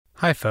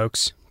Hi,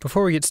 folks.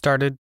 Before we get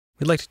started,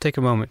 we'd like to take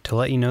a moment to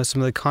let you know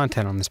some of the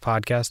content on this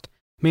podcast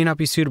may not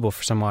be suitable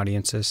for some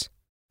audiences.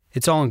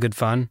 It's all in good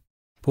fun,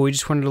 but we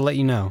just wanted to let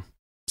you know.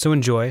 So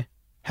enjoy,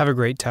 have a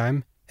great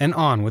time, and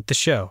on with the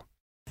show.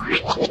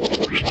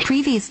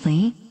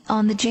 Previously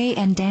on the Jay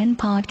and Dan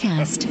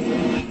podcast.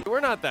 We're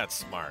not that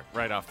smart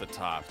right off the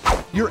top.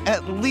 You're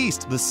at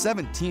least the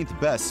 17th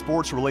best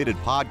sports-related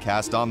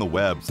podcast on the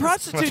web.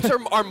 Prostitutes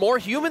are more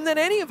human than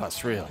any of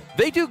us, really.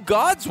 They do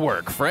God's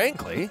work,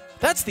 frankly.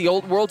 That's the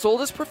world's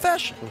oldest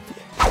profession.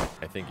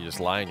 I think you just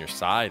lie on your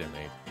side and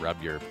they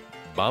rub your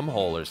bum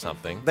hole or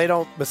something. They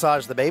don't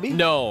massage the baby?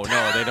 No,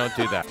 they don't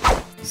do that.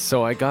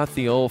 So I got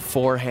the old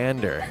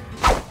four-hander.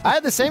 I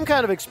had the same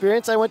kind of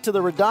experience. I went to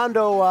the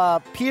Redondo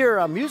Pier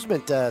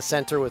Amusement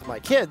Center with my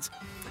kids.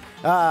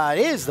 It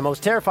is the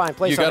most terrifying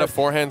place. You got a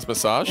four-hands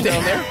massage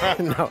down there?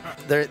 No.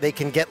 They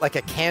can get like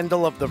a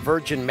candle of the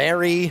Virgin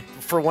Mary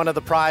for one of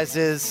the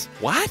prizes.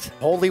 What?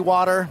 Holy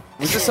water.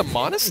 Was this a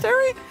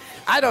monastery?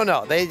 I don't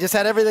know. They just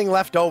had everything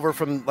left over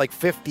from like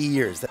 50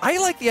 years. I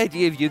like the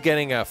idea of you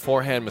getting a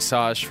forehand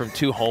massage from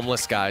two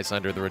homeless guys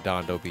under the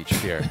Redondo Beach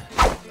Pier.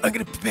 I'm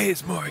going to pay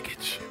his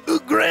mortgage.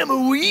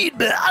 Grandma weed,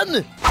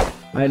 man.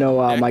 I know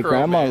my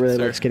grandma really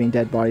Necromancer. likes getting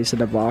dead bodies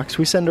in a box.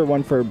 We sent her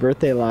one for her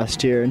birthday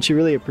last year, and she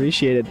really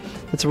appreciated it.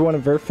 It's one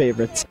of her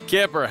favorites.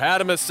 Kipper, had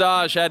a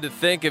massage, had to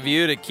think of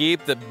you to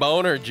keep the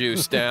boner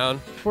juice down.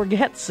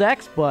 Forget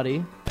sex,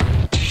 buddy.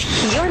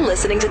 You're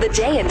listening to the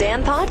Jay and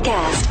Dan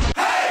podcast.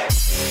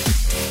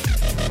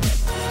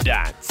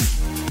 Dance.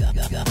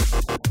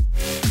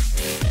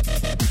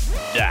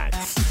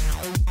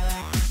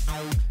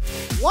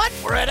 What?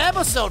 We're at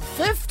episode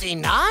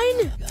 59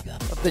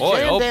 of the Boy,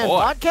 Jay and Dan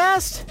boy.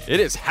 podcast? It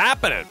is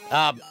happening.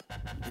 The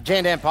Jay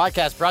and Dan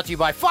podcast brought to you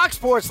by Fox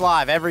Sports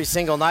Live every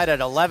single night at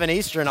 11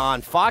 Eastern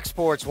on Fox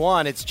Sports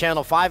 1. It's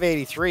channel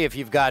 583 if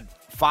you've got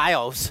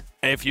Fios.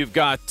 If you've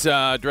got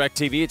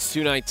DirecTV, it's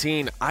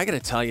 219. I got to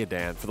tell you,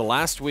 Dan, for the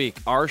last week,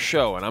 our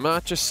show, and I'm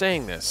not just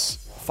saying this,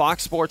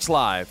 Fox Sports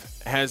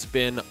Live has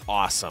been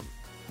awesome.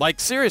 Like,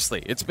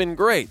 seriously, it's been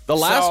great. The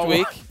last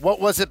week,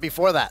 What was it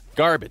before that?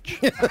 garbage.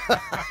 It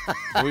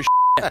was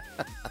shit.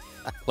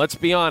 Let's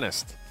be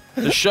honest.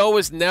 The show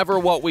was never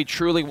what we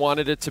truly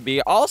wanted it to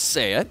be. I'll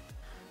say it.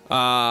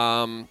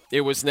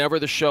 It was never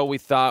the show we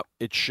thought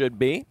it should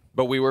be,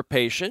 but we were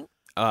patient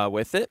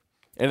with it.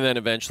 And then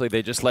eventually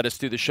they just let us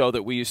do the show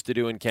that we used to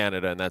do in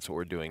Canada, and that's what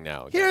we're doing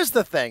now. Here's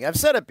the thing. I've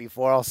said it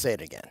before. I'll say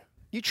it again.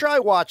 You try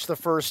watch the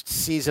first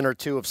season or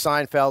two of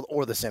Seinfeld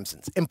or The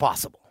Simpsons.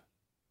 Impossible.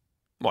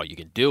 Well, you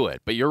can do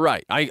it, but you're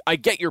right. I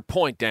get your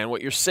point, Dan.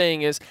 What you're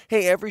saying is,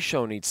 hey, every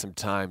show needs some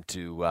time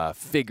to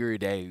figure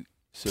it out.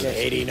 So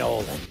Katie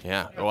Nolan.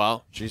 yeah,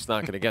 well, she's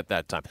not going to get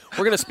that time.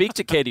 We're going to speak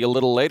to Katie a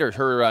little later.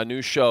 Her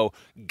new show,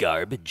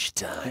 Garbage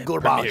Time,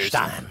 Garbage premieres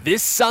Time.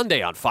 this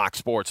Sunday on Fox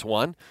Sports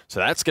 1. So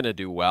that's going to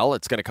do well.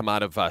 It's going to come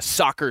out of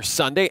Soccer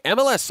Sunday.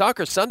 MLS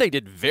Soccer Sunday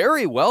did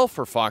very well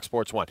for Fox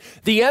Sports 1.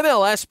 The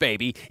MLS,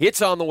 baby,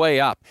 it's on the way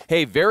up.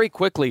 Hey, very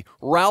quickly,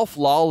 Ralph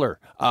Lawler,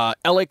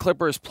 LA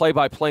Clippers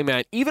play-by-play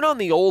man. Even on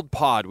the old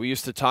pod, we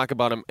used to talk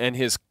about him and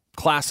his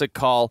classic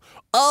call,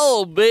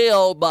 "Oh,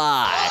 Bill,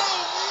 bye."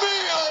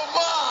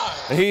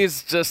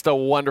 He's just a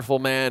wonderful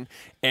man,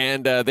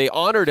 and they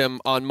honored him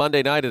on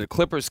Monday night at a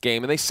Clippers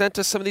game, and they sent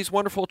us some of these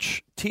wonderful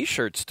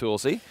T-shirts,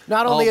 Toolsy.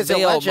 Not only is he a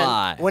Bill, legend,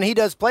 bye. when he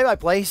does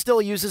play-by-play, he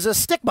still uses a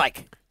stick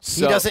mic.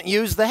 So- He doesn't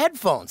use the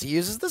headphones. He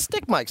uses the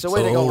stick mic. So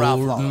way to go, Ralph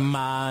Lawler.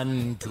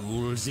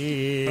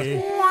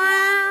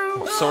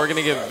 So we're going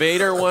to give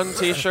Vader one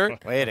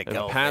T-shirt. Way to and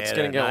go, Pat's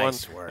Vader. going to get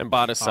Nice one, work. and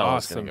Botticello's going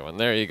Awesome. to get one.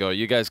 There you go.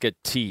 You guys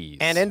get tees.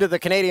 And into the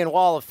Canadian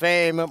Wall of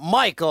Fame,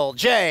 Michael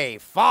J.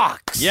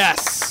 Fox.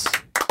 yes,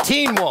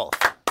 Teen Wolf.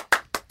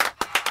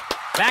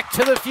 Back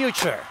to the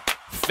Future.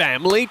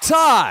 Family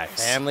Ties.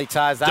 Family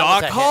Ties. That Doc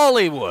was a hit.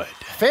 Hollywood.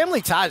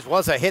 Family Ties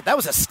was a hit. That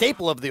was a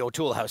staple of the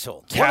O'Toole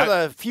household. One of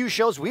the few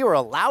shows we were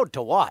allowed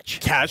to watch.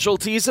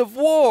 Casualties of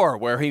War,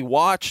 where he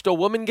watched a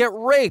woman get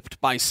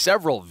raped by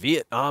several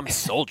Vietnam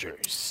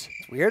soldiers.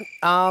 Weird.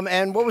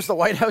 And what was the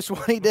White House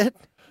one he did?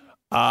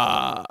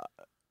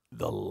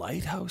 The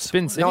Lighthouse?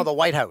 Spin City? No, the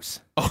White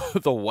House. Oh,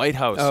 the White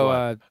House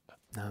one.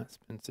 No,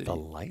 Spin City. The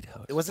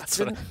Lighthouse. Was it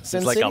Sin It's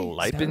like City? a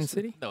lighthouse. Spin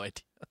City? No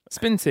idea.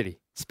 Spin City.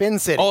 Spin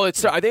City. Oh, I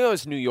think it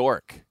was New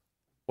York,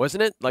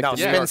 wasn't it? Like no, the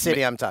New Spin York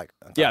City, Ma- I'm talking.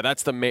 Yeah,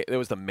 that's the it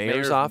was the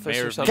mayor's office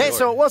or something. Okay,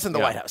 so it wasn't the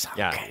Yeah. White House.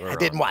 Yeah, Okay, we're I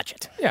didn't wrong. watch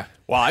it. Yeah.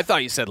 Well, I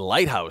thought you said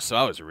lighthouse, so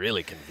I was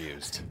really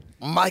confused.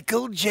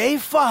 Michael J.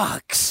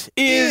 Fox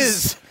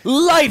Is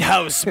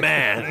Lighthouse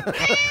Man.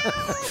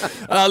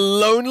 A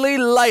lonely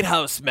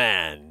lighthouse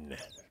man.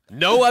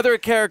 No other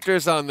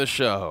characters on the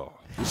show.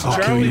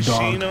 Charlie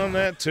Sheen on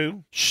that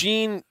too?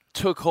 Sheen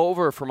took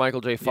over for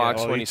Michael J.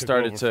 Fox when he took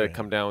started over to for him.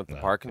 come down with the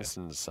Okay.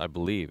 Parkinson's, I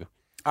believe.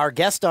 Our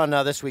guest on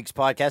this week's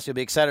podcast, you'll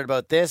be excited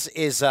about this,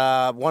 is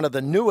one of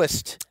the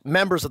newest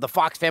members of the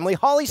Fox family,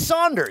 Holly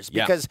Sonders,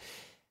 Yeah. because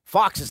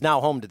Fox is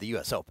now home to the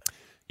U.S. Open.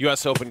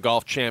 U.S. Open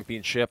Golf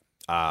Championship.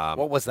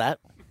 What was that?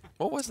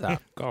 What was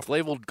that? Golf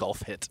labeled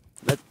golf hit.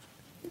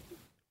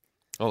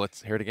 Oh,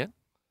 let's hear it again.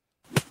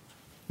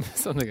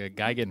 Sounds like a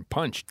guy getting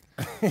punched.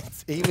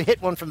 He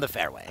hit one from the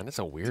fairway. And it's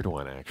a weird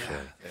one,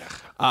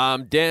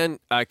 actually. Dan,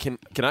 can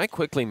I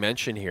quickly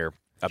mention here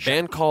a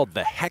band called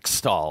the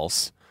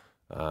Hextalls,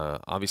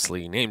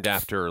 obviously named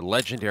after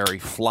legendary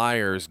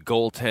Flyers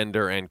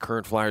goaltender and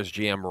current Flyers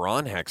GM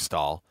Ron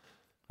Hextall,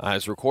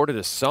 has recorded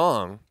a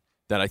song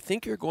that I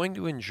think you're going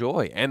to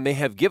enjoy. And they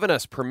have given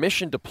us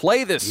permission to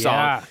play this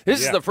song.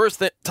 This is the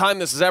first time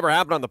this has ever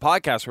happened on the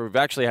podcast where we've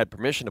actually had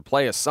permission to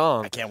play a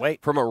song. I can't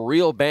wait. From a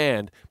real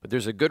band, but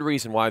there's a good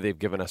reason why they've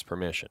given us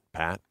permission.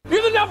 Pat?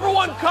 You're the number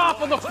one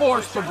cop on the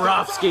force,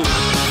 Bobrovsky.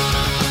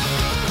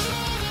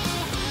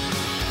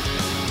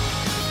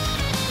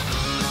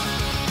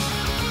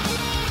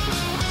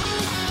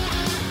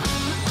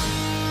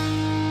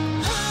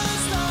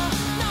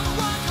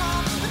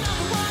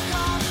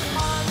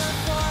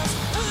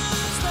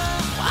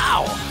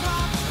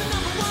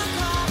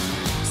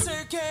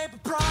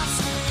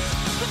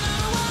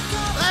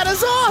 That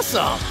is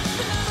awesome.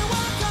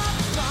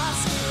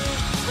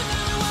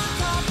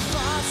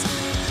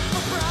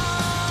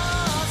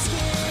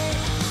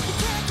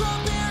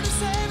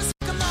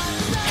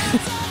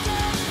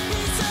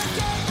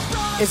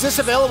 Is this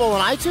available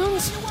on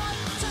iTunes?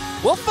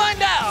 We'll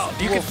find out.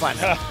 You can find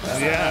out.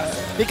 Yeah.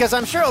 Because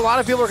I'm sure a lot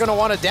of people are going to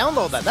want to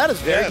download that. That is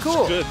very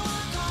cool. Good.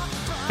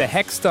 The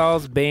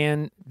Hextalls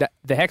band, the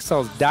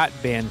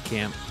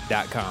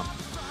Hextalls.bandcamp.com.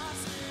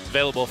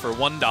 Available for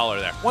 $1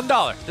 there.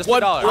 $1. Just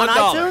 $1. On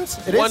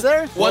iTunes? It is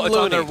there? Well, it's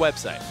on loony. their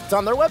website. It's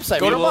on their website.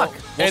 Go to We'll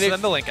And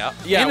send the link out.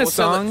 Yeah, In a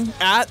song.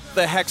 at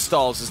the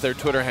Hextalls is their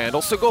Twitter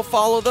handle, so go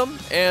follow them.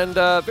 And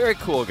very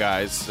cool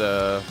guys.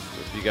 You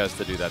guys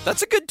to do that.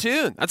 That's a good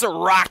tune. That's a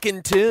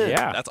rockin' tune.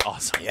 Yeah. That's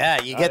awesome.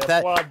 Yeah, you get that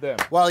applaud them.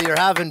 while you're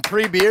having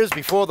pre-beers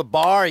before the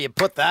bar. You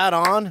put that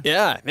on.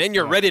 Yeah, then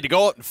you're ready to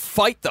go out and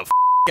fight the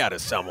out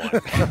of someone.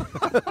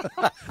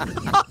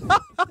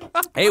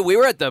 Hey, we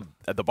were at the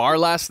bar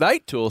last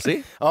night,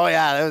 Toolsy. Oh,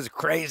 yeah, that was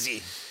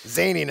crazy.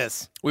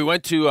 Zaniness. We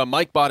went to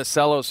Mike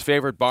Botticello's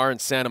favorite bar in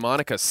Santa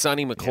Monica,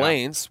 Sonny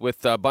McLean's,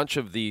 with a bunch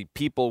of the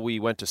people we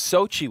went to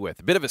Sochi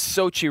with. A bit of a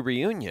Sochi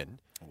reunion.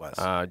 It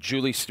was.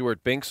 Julie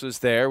Stewart-Binks was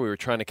there. We were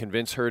trying to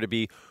convince her to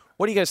be,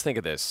 what do you guys think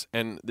of this?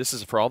 And this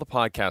is for all the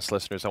podcast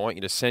listeners. I want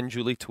you to send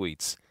Julie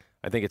tweets.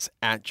 I think it's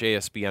at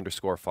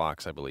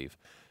JSB_Fox, I believe.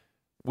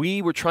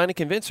 We were trying to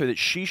convince her that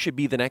she should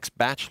be the next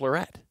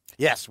Bachelorette.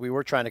 Yes, we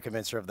were trying to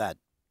convince her of that.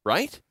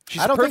 Right? She's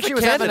I don't a think she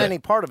was candidate. having any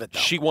part of it, though.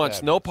 She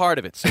wants no part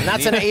of it. So And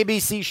that's an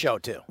ABC show,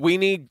 too. We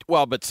need,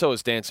 well, but so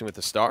is Dancing with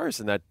the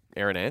Stars, and that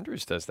Aaron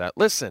Andrews does that.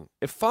 Listen,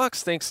 if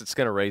Fox thinks it's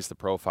going to raise the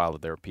profile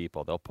of their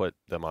people, they'll put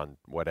them on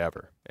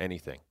whatever,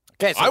 anything.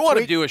 Okay, so I want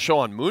to do a show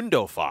on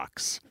Mundo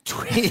Fox.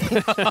 tweet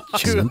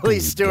Julie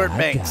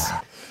Stewart-Binks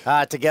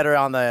to get her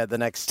on the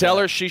next. Tell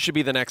her she should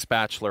be the next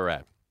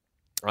Bachelorette.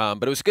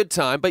 But it was a good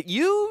time. But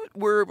you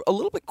were a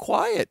little bit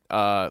quiet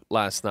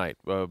last night.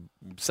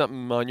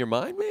 Something on your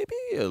mind, maybe?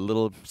 A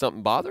little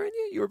something bothering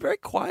you? You were very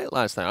quiet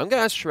last night. I'm going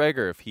to ask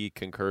Schrager if he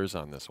concurs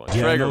on this one.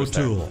 Schrager was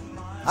there.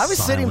 I was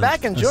sitting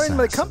back enjoying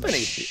my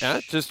company. Yeah,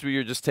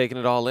 you're just taking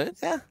it all in?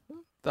 Yeah.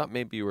 Thought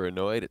maybe you were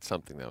annoyed at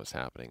something that was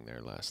happening there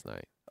last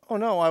night. Oh,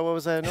 no. What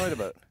was I annoyed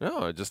about?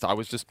 No, I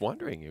was just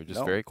wondering. You were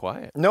just very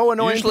quiet. No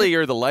annoying Usually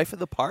you're the life of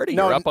the party.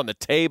 No. You're up on the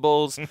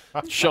tables,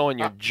 showing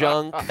your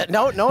junk.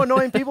 No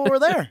annoying people were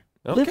there.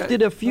 Okay.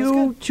 Lifted a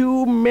few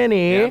too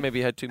many. Yeah, maybe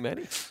you had too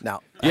many.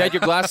 No. You had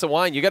your glass of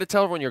wine. You got to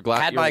tell everyone your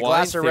I had your my wine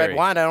glass of red theory.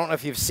 wine. I don't know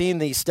if you've seen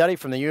the study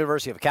from the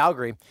University of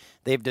Calgary.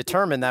 They've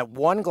determined that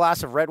one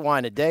glass of red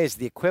wine a day is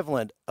the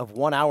equivalent of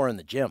 1 hour in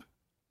the gym.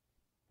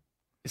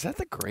 Is that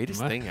the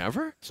greatest thing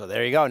ever? So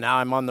there you go. Now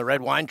I'm on the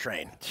red wine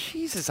train.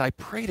 Jesus, I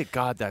pray to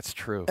God that's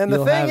true. And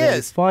You'll the thing have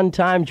is, a fun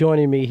time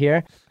joining me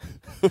here.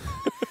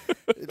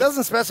 it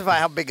doesn't specify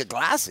how big a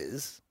glass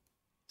is.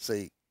 So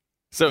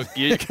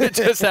you could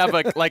just have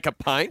like a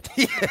pint?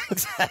 Yeah,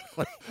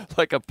 exactly.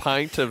 Like a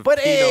pint of But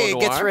Pinot hey, it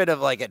Noir? gets rid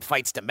of, it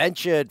fights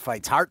dementia, it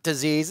fights heart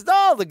disease. It's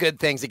all the good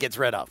things it gets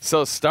rid of.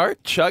 So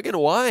start chugging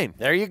wine.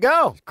 There you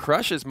go.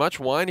 Crush as much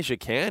wine as you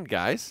can,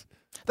 guys.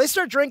 They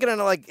start drinking it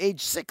at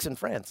age 6 in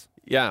France.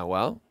 Yeah,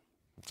 well,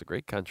 it's a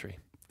great country.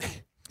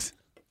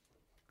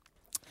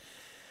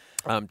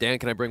 Dan,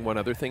 can I bring one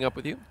other thing up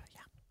with you?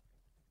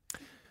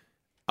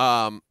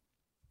 Yeah.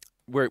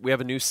 We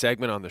have a new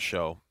segment on the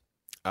show.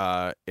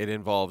 It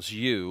involves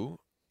you,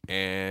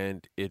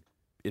 and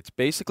it's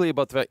basically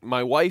about the fact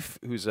my wife,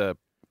 who's a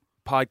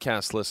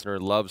podcast listener,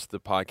 loves the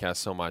podcast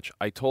so much.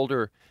 I told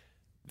her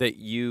that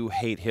you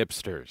hate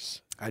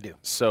hipsters. I do.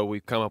 So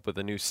we've come up with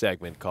a new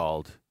segment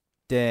called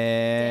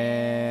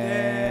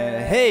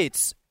Dan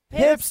hates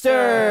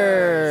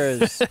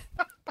hipsters.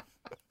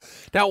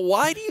 Now,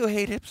 why do you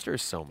hate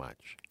hipsters so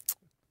much?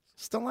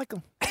 Just don't like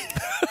them.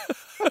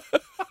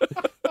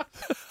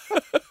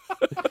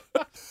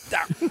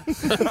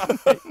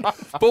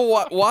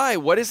 But why?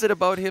 What is it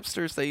about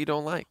hipsters that you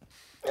don't like?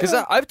 Because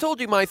I've told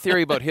you my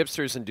theory about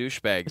hipsters and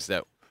douchebags,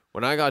 that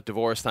When I got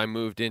divorced, I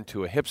moved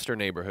into a hipster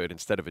neighborhood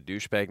instead of a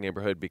douchebag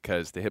neighborhood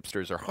because the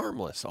hipsters are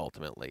harmless,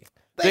 ultimately.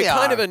 They're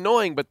kind of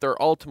annoying, but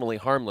they're ultimately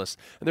harmless.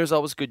 And there's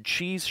always good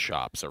cheese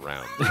shops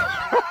around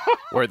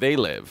where they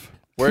live.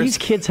 These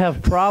kids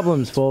have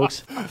problems,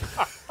 folks.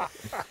 I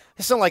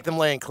just don't like them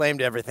laying claim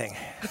to everything.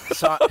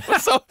 So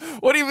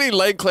what do you mean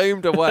laying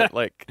claim to what?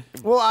 Like,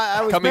 well,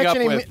 I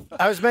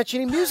was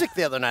mentioning music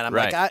the other night. I'm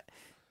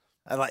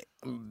like,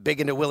 I'm big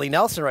into Willie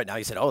Nelson right now.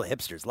 He said, "Oh, the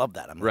hipsters love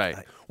that." I'm right.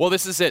 Like, well,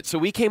 this is it. So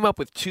we came up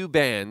with 2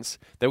 bands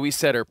that we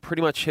said are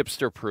pretty much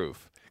hipster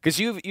proof. Because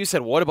you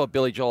said, what about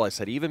Billy Joel? I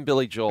said, even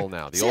Billy Joel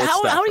now, the old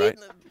stuff, right?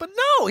 But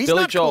no, he's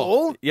Billy not Joel,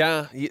 cool.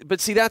 Yeah, but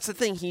see, that's the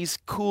thing. He's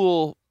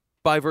cool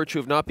by virtue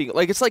of not being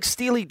like. It's like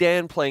Steely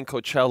Dan playing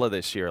Coachella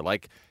this year.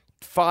 Like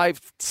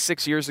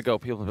 5-6 years ago,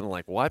 people have been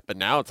like, what? But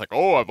now it's like,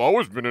 oh, I've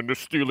always been into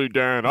Steely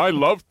Dan. I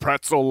love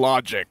Pretzel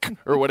Logic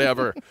or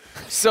whatever.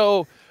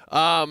 So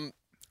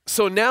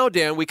now,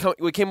 Dan, we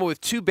came up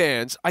with 2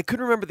 bands. I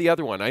couldn't remember the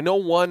other one. I know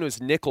one was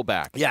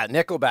Nickelback. Yeah,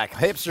 Nickelback.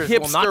 Hipsters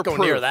will not go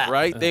near that.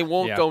 Right? They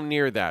won't go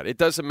near that. It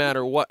doesn't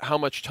matter how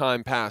much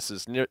time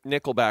passes.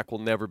 Nickelback will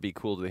never be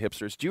cool to the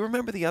hipsters. Do you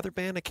remember the other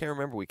band? I can't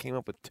remember. We came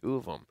up with 2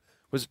 of them.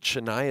 Was it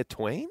Shania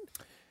Twain?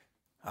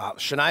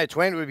 Shania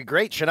Twain would be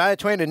great. Shania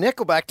Twain and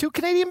Nickelback, 2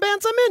 Canadian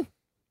bands I'm in.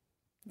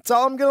 That's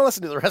all I'm going to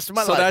listen to the rest of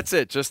my life. So that's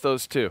it, just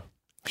those 2.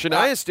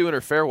 Shania's doing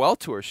her farewell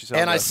tour. She's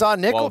and I saw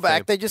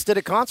Nickelback. They just did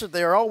a concert.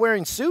 They are all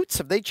wearing suits.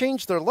 Have they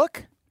changed their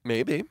look?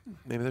 Maybe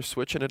they're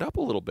switching it up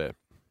a little bit.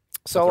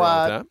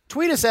 So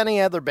tweet us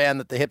any other band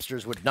that the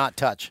hipsters would not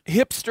touch.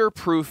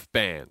 Hipster-proof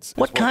bands.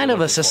 What kind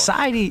of a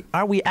society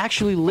are we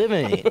actually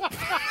living in?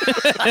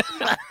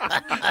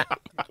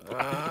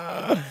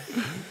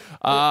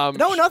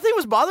 No, nothing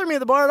was bothering me at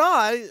the bar at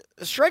all.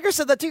 Schrager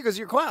said that too because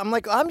you're quiet. I'm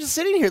like, I'm just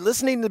sitting here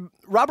listening to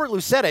Robert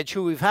Lucetich,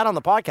 who we've had on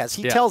the podcast.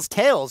 He tells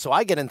tales, so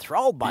I get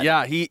enthralled by him.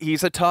 Yeah,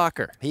 he's a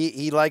talker.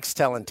 He likes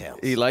telling tales.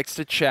 He likes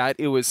to chat.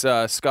 It was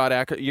Scott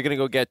Acker. You're going to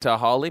go get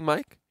Holly,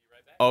 Mike?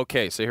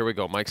 Okay, so here we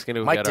go. Mike's going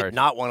to Mike did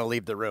not want to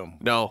leave the room.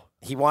 No.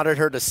 He wanted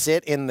her to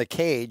sit in the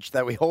cage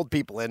that we hold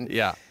people in.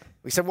 Yeah.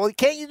 We said, well,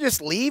 can't you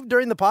just leave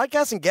during the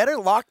podcast and get her,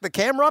 lock the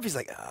camera off? He's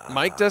like,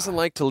 Mike doesn't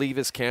like to leave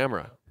his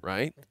camera,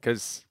 right?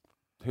 Because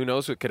who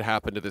knows what could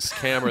happen to this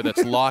camera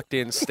that's locked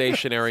in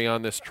stationary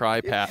on this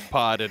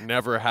tripod and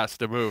never has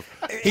to move.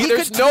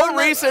 There's no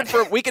reason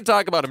for, we can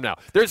talk about him now.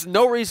 There's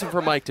no reason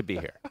for Mike to be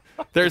here.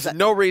 There's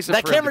no reason for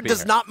him to be here. That camera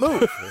does not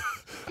move.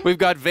 We've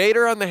got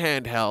Vader on the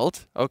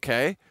handheld,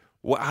 okay.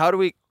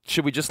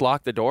 Should we just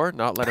lock the door,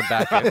 not let him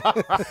back in?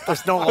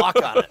 There's no lock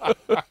on it.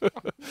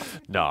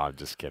 No, I'm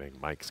just kidding.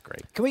 Mike's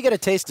great. Can we get a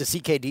taste of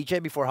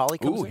CKDJ before Holly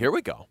comes in? Here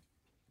we go.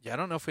 Yeah, I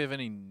don't know if we have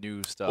any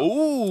new stuff.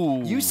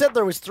 Ooh. You said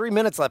there was 3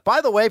 minutes left.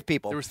 By the way,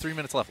 people. There was 3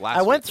 minutes left last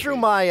week. I went through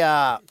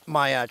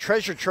my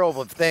treasure trove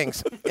of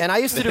things, and I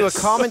used to do a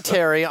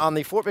commentary on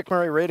the Fort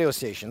McMurray radio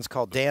stations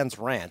called Dan's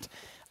Rant.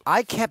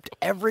 I kept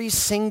every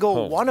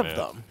single one of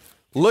them.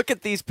 Look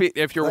at these.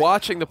 If you're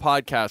watching the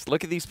podcast,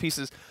 look at these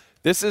pieces.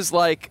 This is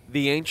like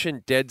the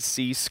ancient Dead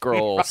Sea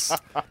Scrolls.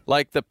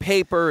 Like the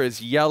paper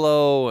is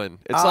yellow, and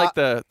it's like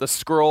the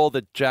scroll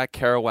that Jack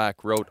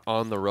Kerouac wrote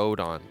On the Road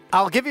on.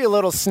 I'll give you a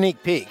little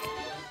sneak peek.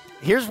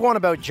 Here's one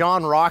about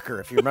John Rocker,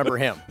 if you remember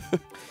him.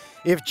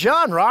 If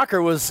John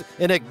Rocker was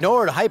an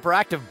ignored,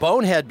 hyperactive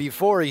bonehead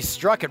before he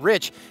struck it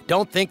rich,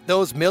 don't think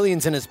those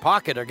millions in his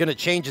pocket are going to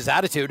change his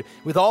attitude.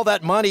 With all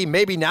that money,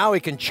 maybe now he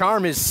can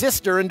charm his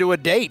sister into a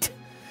date.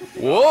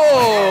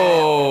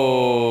 Whoa!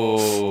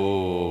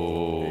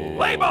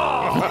 Play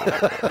ball!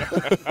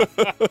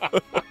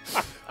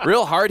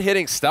 Real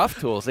hard-hitting stuff,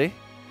 Toolsy.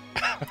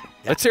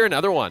 Let's hear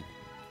another one.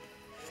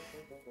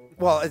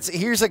 Well,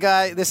 here's a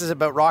guy, this is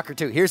about Rocker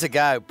too. Here's a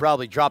guy who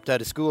probably dropped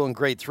out of school in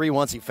grade 3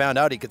 once he found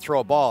out he could throw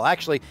a ball.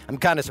 Actually, I'm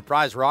kind of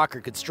surprised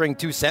Rocker could string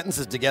 2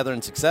 sentences together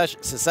in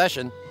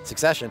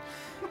succession.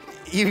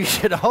 You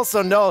should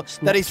also know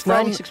that he's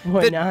from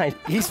 96.9.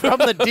 He's from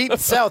the deep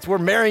south where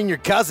marrying your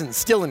cousin's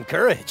still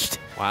encouraged.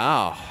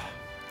 Wow.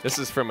 This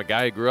is from a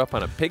guy who grew up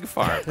on a pig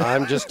farm.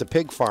 I'm just a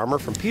pig farmer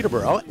from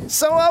Peterborough.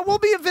 So we'll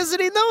be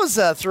visiting those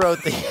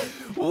throughout the...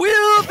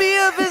 We'll be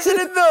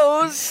visiting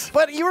those.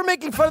 But you were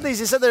making fun of these.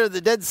 You said they're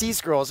the Dead Sea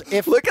Scrolls.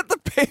 Look at the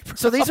paper.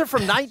 So these are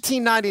from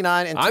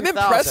 1999 and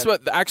 2000.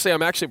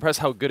 I'm actually impressed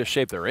how good a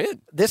shape they're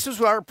in. This was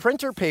our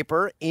printer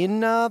paper in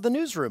the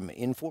newsroom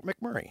in Fort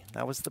McMurray.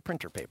 That was the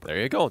printer paper. There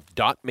you go.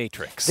 Dot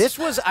matrix. This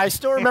was, I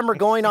still remember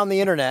going on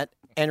the internet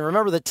and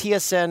remember the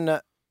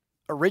TSN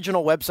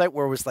original website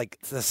where it was like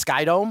the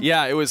Sky Dome?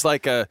 Yeah, it was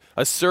like a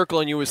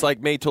circle, and you was like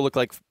made to look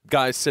like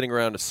guys sitting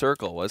around a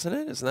circle, wasn't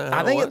it? Isn't that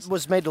how I think it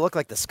was made to look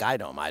like the Sky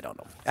Dome. I don't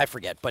know. I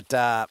forget. But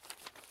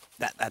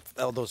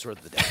those were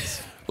the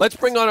days. Let's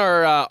bring on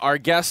our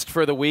guest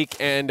for the week,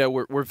 and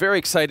we're very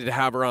excited to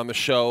have her on the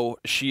show.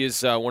 She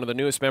is one of the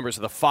newest members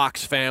of the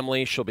Fox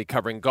family. She'll be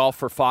covering golf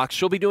for Fox.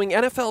 She'll be doing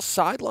NFL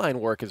sideline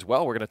work as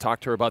well. We're going to talk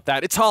to her about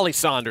that. It's Holly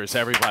Sonders,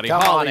 everybody.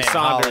 Come Holly on in,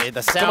 Sonders. Holly,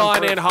 the Come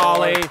on in,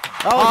 Holly.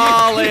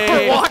 Holly. You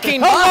were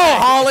walking by. Hello,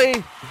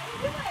 Holly.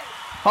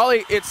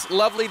 Holly, it's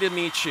lovely to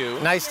meet you.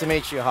 Nice to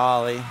meet you,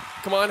 Holly.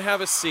 Come on,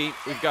 have a seat.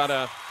 We've got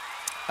a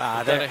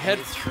Got a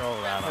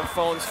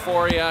headphones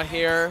for you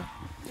here.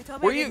 They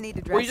told me I didn't need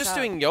to dress Were you just up.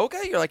 doing yoga?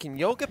 You're like in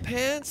yoga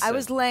pants? I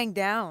was laying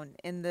down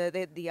in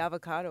the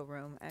avocado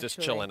room, actually. Just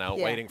chilling out,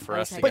 waiting for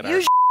us to But get you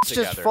our just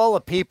together. full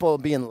of people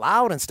being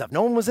loud and stuff.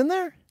 No one was in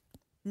there?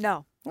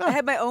 No. I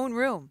had my own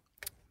room.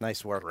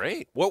 Nice work.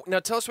 Great. Well, now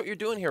tell us what you're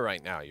doing here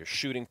right now. You're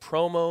shooting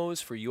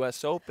promos for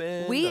U.S.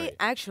 Open. We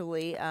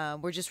actually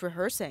we're just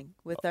rehearsing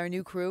with our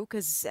new crew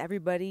because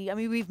everybody, I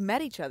mean, we've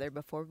met each other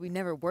before. We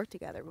never worked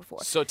together before.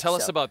 So tell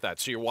us about that.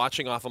 So you're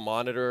watching off a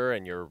monitor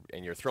and you're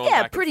throwing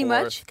Yeah, back pretty and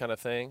forth much. kind of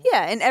thing?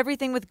 Yeah, and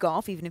everything with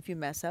golf, even if you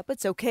mess up,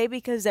 it's okay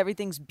because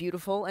everything's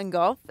beautiful in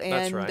golf. And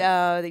That's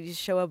right. they just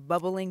show a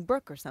bubbling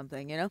brook or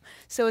something, you know?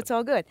 So it's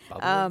all good.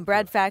 Bubbling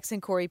Brad Fax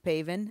and Corey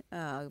Pavin,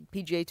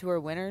 PGA Tour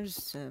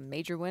winners,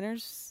 major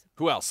winners.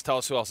 Who else? Tell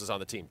us who else is on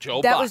the team. Joe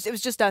It Buck.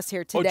 was just us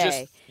here Oh, today.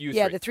 just you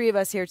Yeah, three. the three of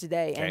us here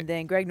today. Okay. And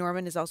then Greg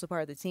Norman is also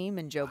part of the team,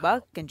 and Joe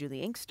Buck and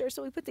Julie Inkster.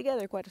 So we put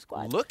together quite a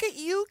squad. Look at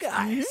you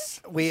guys.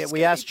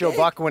 We asked Joe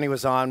Buck when he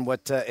was on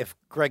what if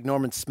Greg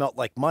Norman smelled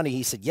like money.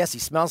 He said, yes, he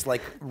smells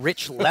like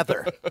rich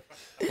leather.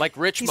 Like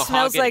rich He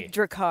mahogany. smells like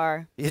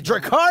Drakkar.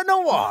 Drakkar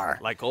Noir.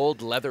 Like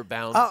old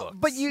leather-bound books.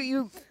 But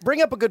you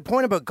bring up a good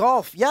point about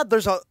golf. Yeah,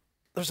 there's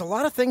a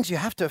lot of things you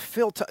have to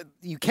fill.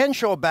 You can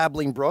show a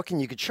babbling brook, and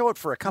you could show it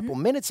for a couple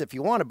minutes if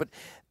you wanted, but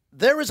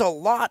there is a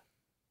lot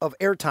of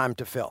airtime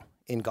to fill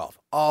in golf.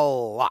 A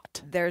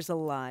lot. There's a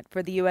lot.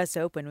 For the U.S.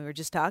 Open, we were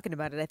just talking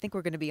about it. I think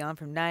we're going to be on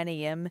from 9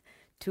 a.m.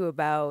 to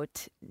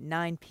about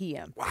 9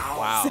 p.m.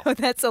 Wow. So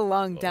that's a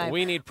long time.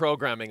 We need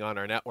programming on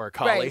our network,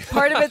 Holly. Right.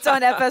 Part of it's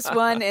on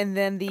FS1, and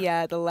then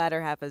the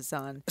latter half is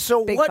on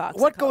So Big Fox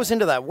what and goes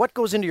into that? What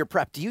goes into your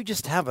prep? Do you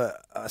just have a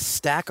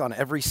stack on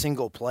every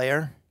single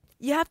player?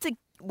 You have to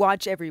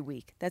watch every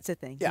week. That's the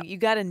thing. Yeah. You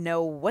got to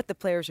know what the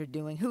players are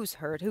doing, who's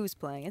hurt, who's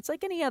playing. It's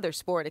like any other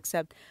sport,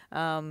 except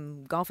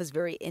golf is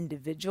very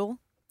individual.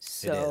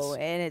 So,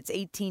 and it's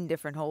 18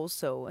 different holes.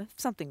 So if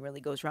something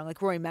really goes wrong,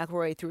 like Rory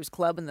McIlroy threw his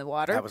club in the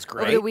water That was over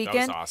great. the That was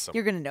weekend, awesome.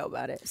 you're going to know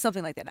about it.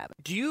 Something like that happened.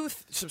 Do you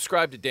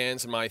subscribe to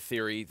Dan's and my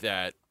theory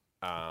that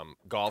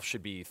golf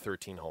should be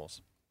 13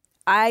 holes?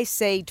 I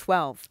say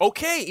 12.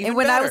 Okay, even And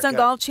when I better. was on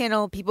Golf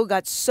Channel, people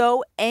got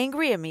so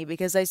angry at me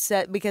because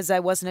I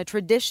wasn't a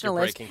traditionalist.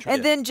 breaking tradition.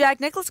 And then Jack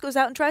Nicklaus goes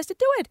out and tries to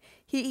do it.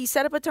 He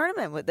set up a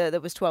tournament that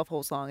was 12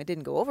 holes long. It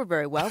didn't go over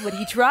very well, but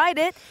he tried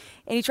it,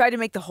 and he tried to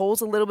make the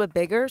holes a little bit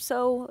bigger.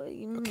 So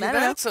I don't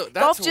that's know. a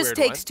Golf weird just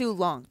takes one. too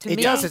long. To It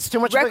me, does. It's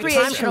too much of a time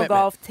recreational commitment.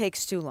 golf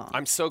takes too long.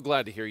 I'm so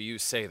glad to hear you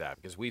say that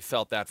because we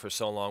felt that for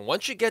so long.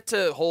 Once you get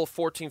to hole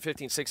 14,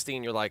 15,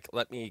 16, you're like,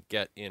 let me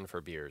get in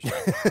for beers.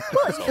 Right?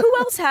 Well, who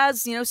else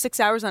has 6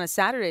 hours on a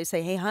Saturday to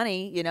say, hey,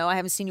 honey, I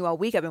haven't seen you all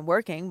week. I've been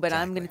working, but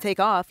I'm going to take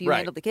off. You Right.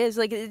 handle the kids.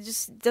 Like, it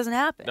just doesn't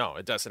happen. No,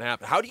 it doesn't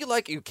happen. How do you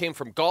like it? You came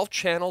from Golf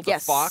Channel to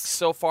Yes. Fox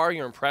so far.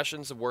 Your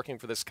impressions of working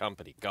for this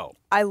company. Go.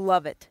 I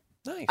love it.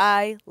 Nice.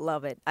 I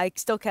love it. I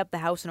still kept the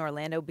house in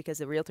Orlando because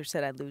the realtor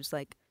said I'd lose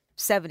like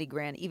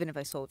 $70,000 even if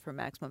I sold it for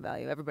maximum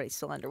value. Everybody's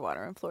still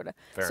underwater in Florida.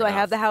 Fair so I enough.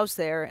 have the house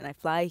there and I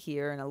fly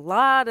here, and a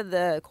lot of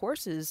the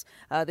courses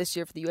this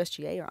year for the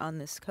USGA are on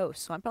this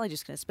coast. So I'm probably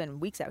just going to spend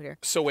weeks out here.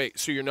 So wait,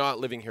 so you're not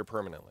living here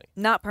permanently?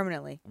 Not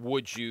permanently.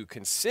 Would you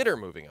consider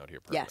moving out here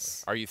permanently?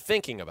 Yes. Are you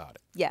thinking about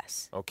it?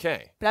 Yes.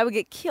 Okay. But I would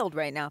get killed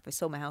right now if I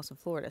sold my house in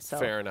Florida. So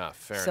Fair enough.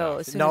 Fair so enough.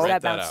 as soon No, as Write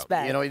that that bounces out.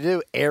 back. You know what you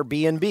do?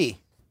 Airbnb.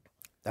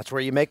 That's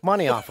where you make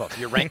money off of.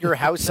 You rent your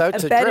house out A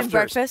to bed drifters. and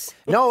breakfast?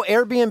 No,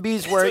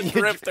 Airbnb's where To you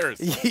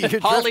drifters. you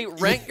Holly,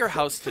 drift- rent your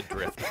house to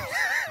drifters.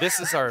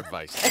 This is our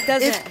advice. It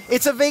doesn't.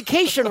 It's a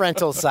vacation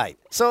rental site.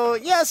 So,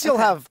 yes, you'll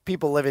have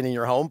people living in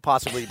your home,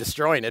 possibly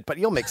destroying it, but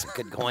you'll make some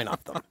good coin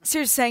off them. So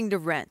you're saying to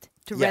rent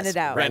Yes, it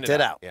out. rent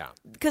it out. Yeah.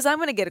 Because I'm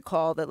going to get a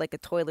call that like a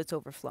toilet's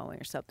overflowing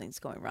or something's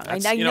going wrong.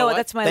 That's- I you know know what?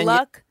 that's my Then you-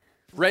 luck.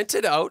 Rent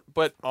it out,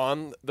 but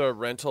on the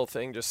rental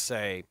thing, just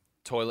say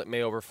toilet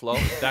may overflow.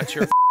 That's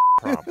your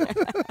problem.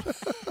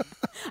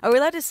 Are we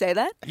allowed to say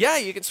that? Yeah,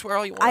 you can swear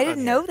all you want. I on didn't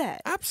here. know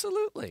that.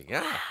 Absolutely.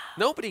 Yeah.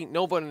 No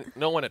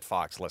one at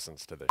Fox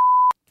listens to this.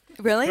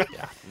 Really?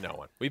 Yeah, no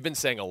one. We've been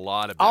saying a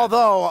lot of.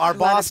 Although our lot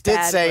boss of did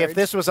bad say if words.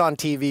 this was on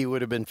TV, we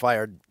would have been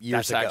fired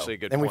years That's ago. actually a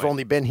good and we've point.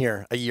 only been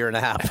here a year and a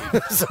half.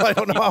 So I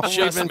don't know how we've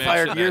Just been mentioned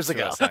fired that years to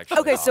ago. us, actually,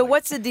 Okay, so Holly.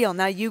 what's the deal?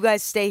 Now you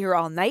guys stay here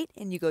all night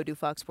and you go do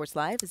Fox Sports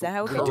Live? Is that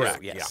how it goes?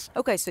 Correct. Yes.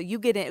 Okay, so you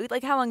get in.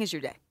 Like, how long is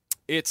your day?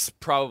 It's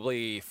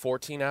probably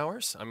 14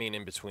 hours. I mean,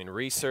 in between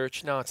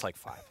research. No, it's like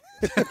 5.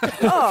 Oh,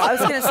 I was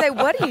going to say,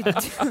 what do you do?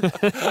 I'm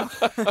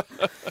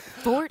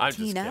just 14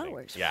 kidding.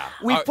 hours. Yeah.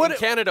 We put in it-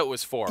 Canada, it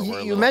was 4. We're a You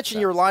little mentioned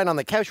upset. you were lying on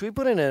the couch. We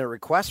put in a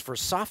request for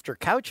softer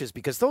couches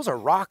because those are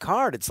rock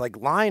hard. It's like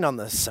lying on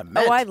the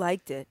cement. Oh, I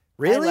liked it.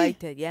 Really? I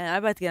liked it, yeah.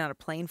 I'm about to get on a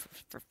plane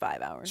for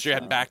 5 hours. So you're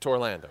heading back to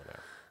Orlando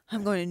now.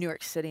 I'm going to New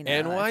York City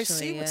now. NYC?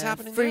 Actually, What's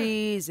happening there?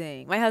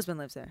 Freezing. My husband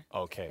lives there.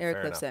 Okay, Eric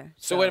fair lives enough. there.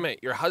 So wait a minute.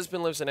 Your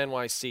husband lives in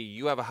NYC.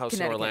 You have a house in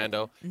Connecticut.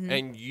 Orlando,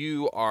 and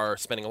you are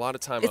spending a lot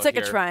of time It's out like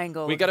here. a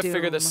triangle. We got to doom.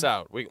 figure this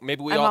out.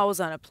 I'm always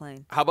on a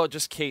plane. How about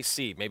just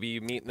KC? Maybe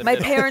you meet in the My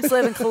middle. parents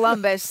live in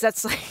Columbus.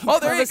 That's like Oh,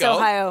 there you Columbus, go.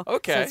 Ohio.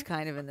 Okay. So it's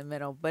kind of in the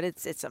middle, but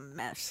it's a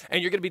mess.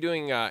 And you're going to be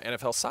doing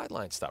NFL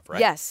sideline stuff, right?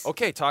 Yes.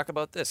 Okay, talk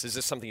about this. Is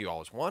this something you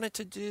always wanted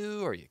to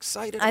do? Are you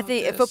excited I about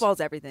think this? football's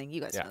everything. You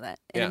guys Yeah. know that.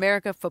 In Yeah.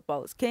 America,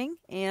 football is king,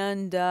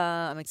 and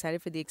I'm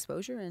excited for the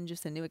exposure and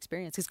just a new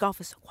experience because golf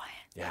is so quiet.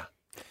 Yeah.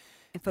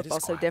 And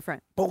football's so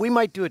different. But we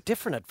might do it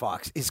different at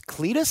Fox. Is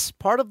Cletus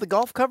part of the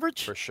golf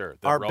coverage? For sure.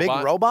 Our big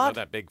robot? You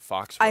know, that big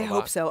Fox I robot?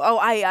 hope so. Oh,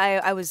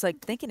 I was like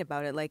thinking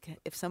about it. Like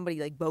if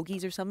somebody like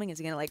bogeys or something, is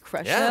he gonna like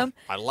crush them?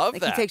 I love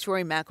like that. he takes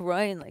Rory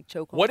McIlroy and like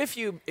choke him. What if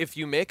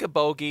you make a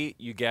bogey,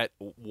 you get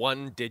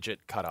 1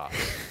 digit cut off?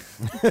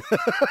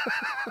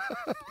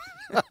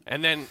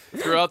 And then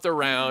throughout the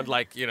round,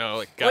 like, you know,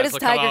 like guys What does will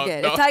come Tiger out,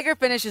 get? no, If Tiger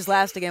finishes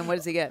last again, what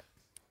does he get?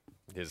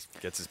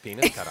 gets his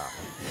penis cut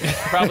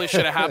off. Probably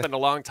should have happened a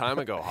long time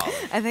ago, Holly.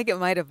 I think it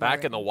might have been.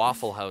 Back in the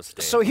Waffle House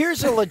days. So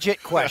here's a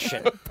legit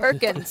question.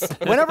 Perkins.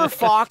 Whenever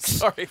Fox,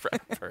 Sorry,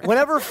 Frank.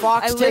 whenever I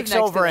Fox live takes next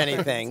to over the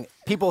anything,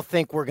 people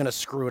think we're going to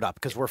screw it up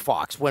because we're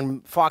Fox. When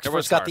Fox There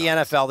was first got the hard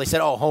NFL, they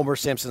said, "Oh, Homer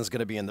Simpson's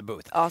going to be in the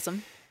booth."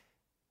 Awesome.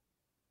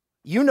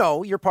 You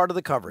know, you're part of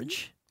the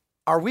coverage.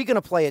 Are we going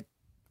to play it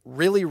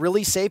really,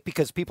 really safe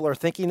because people are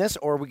thinking this,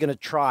 or are we going to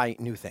try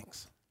new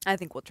things? I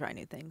think we'll try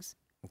new things.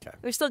 Okay.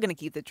 We're still going to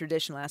keep the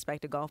traditional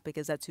aspect of golf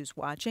because that's who's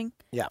watching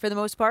for the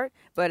most part.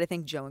 But I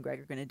think Joe and Greg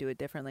are going to do it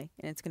differently,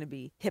 and it's going to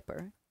be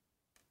hipper.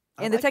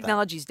 And the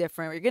technology's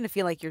different. You're going to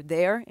feel like you're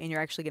there, and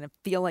you're actually going to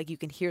feel like you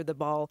can hear the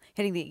ball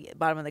hitting the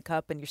bottom of the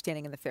cup, and you're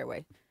standing in the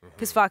fairway.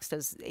 Because Fox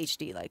does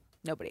HD like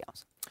nobody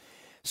else.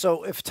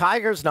 So if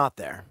Tiger's not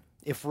there,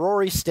 if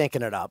Rory's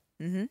stinking it up,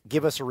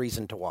 give us a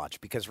reason to watch.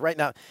 Because right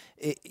now,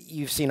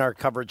 you've seen our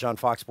coverage on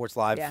Fox Sports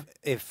Live. Yeah.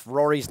 If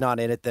Rory's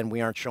not in it, then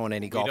we aren't showing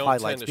any golf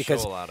highlights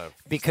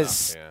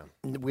because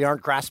we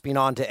aren't grasping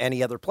on to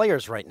any other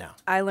players right now.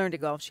 I learned a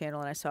Golf Channel,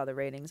 and I saw the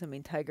ratings. I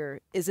mean, Tiger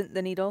isn't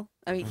the needle.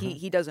 I mean,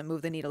 he doesn't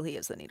move the needle. He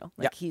is the needle.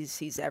 Like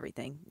he's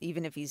everything.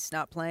 Even if he's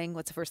not playing,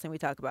 what's the first thing we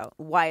talk about?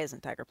 Why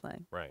isn't Tiger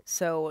playing? Right.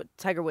 So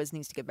Tiger Woods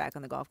needs to get back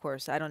on the golf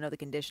course. I don't know the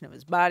condition of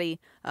his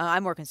body.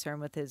 I'm more concerned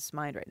with his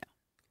mind right now.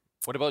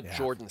 What about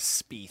Jordan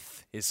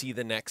Spieth? Is he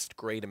the next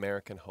great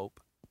American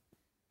hope?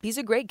 He's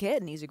a great kid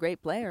and he's a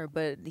great player,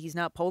 but he's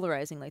not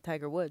polarizing like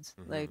Tiger Woods.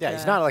 Like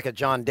he's not like a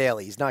John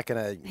Daly. He's not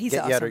going to get you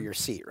out of your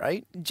seat,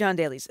 right? John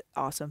Daly's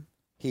awesome.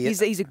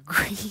 He's a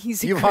great You've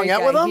great hung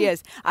out guy. with him? He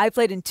is. I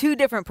played in 2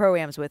 different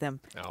pro-ams with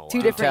him. Oh,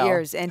 2 different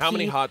years. And how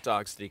many hot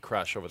dogs did he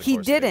crush over the He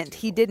course didn't. of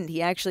He didn't.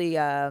 He actually,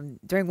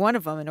 during one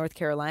of them in North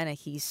Carolina,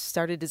 he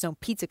started his own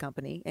pizza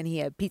company, and he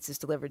had pizzas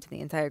delivered to the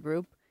entire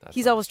group.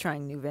 He's always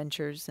trying new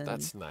ventures. And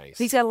that's nice.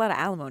 He's got a lot of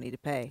alimony to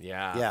pay.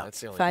 Yeah. That's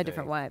the only 5 thing.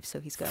 different wives, so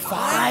he's got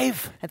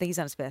 5? I think he's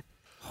on his 5th.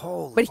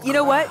 Holy But you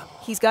know what?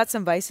 He's got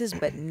some vices,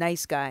 but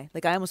nice guy.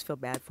 Like, I almost feel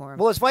bad for him.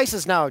 Well, his vice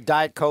is now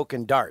Diet Coke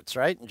and darts,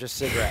 right? And just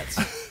cigarettes.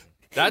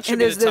 That should and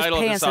be there's the title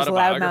of pants, this there's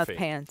autobiography. loudmouth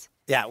pants.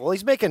 Yeah, well,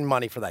 he's making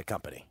money for that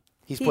company.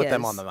 He's put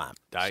them on the map.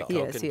 Diet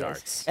Coke and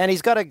darts. And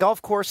he's got a golf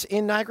course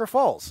in Niagara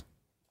Falls.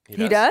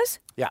 He does?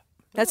 Yeah.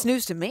 That's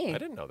news to me. I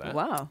didn't know that.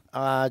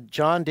 Wow.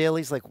 John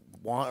Daly's like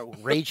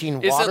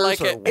raging Is it waters.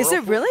 like or Is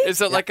it really?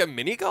 Is it like a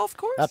mini golf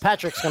course?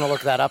 Patrick's going to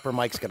look that up, or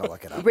Mike's going to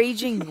look it up.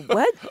 Raging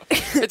what?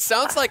 It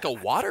sounds like a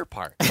water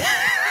park.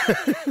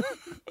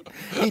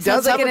 He Sounds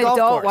does like have an a golf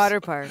adult course.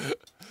 water park.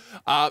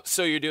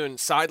 So you're doing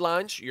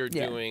sidelines. You're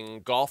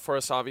doing golf for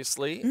us,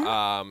 obviously.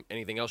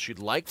 Anything else you'd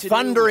like to do?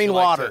 Thundering Would you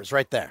like Waters,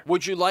 right there.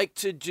 Would you like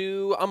to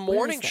do a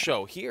morning that?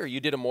 show here? You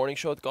did a morning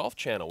show at the Golf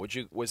Channel.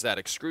 Was that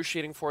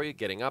excruciating for you?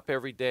 Getting up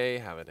every day,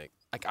 having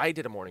like I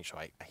did a morning show.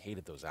 I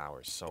hated those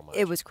hours so much.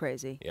 It was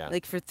crazy. Yeah.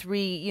 Like for 3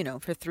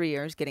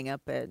 years, getting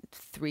up at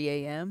 3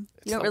 a.m.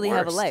 You don't the really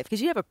have a worst. life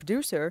because you have a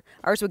producer.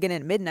 Ours will get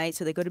in at midnight,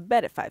 so they go to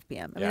bed at 5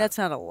 p.m. I mean, that's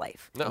not a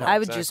life. No, I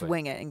would just exactly.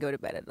 wing it and go to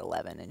bed at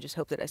 11 and just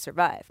hope that I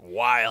survive.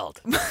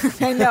 Wild.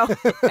 I know.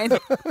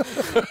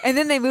 And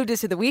then they moved us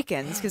to the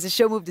weekends because the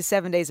show moved to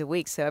 7 days a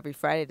week. So every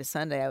Friday to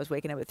Sunday, I was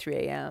waking up at 3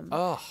 a.m.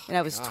 Oh, and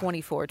I was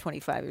 24,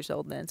 25 years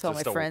old then. So all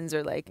Just my a friends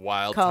are like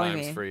wild calling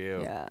times me. for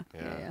you. Yeah.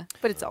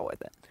 But it's all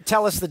worth it.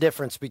 Tell us the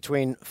difference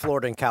between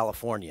Florida and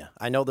California.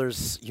 I know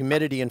there's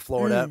humidity in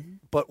Florida,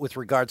 but with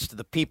regards to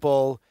the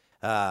people,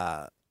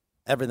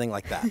 everything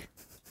like that.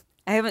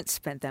 I haven't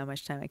spent that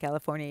much time in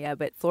California yet,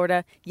 but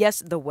Florida,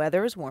 yes, the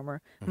weather is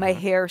warmer. My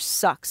hair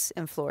sucks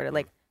in Florida,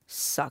 like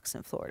sucks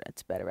in Florida.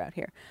 It's better out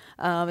here.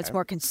 It's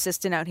more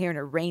consistent out here, and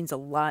it rains a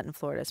lot in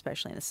Florida,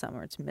 especially in the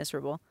summer. It's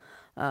miserable.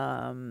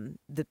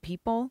 The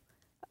people,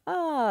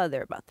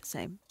 they're about the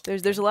same.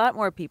 There's a lot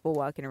more people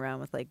walking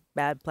around with like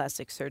bad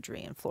plastic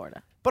surgery in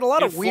Florida. But a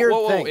lot of weird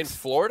things. In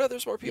Florida,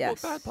 there's more people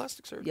with Yes. bad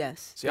plastic surgery?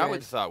 Yes, See, I there would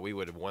have is. thought we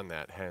would have won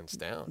that hands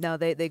down. No,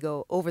 they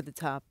go over the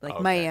top, like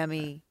Okay.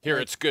 Miami. Here,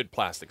 like, it's good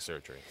plastic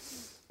surgery.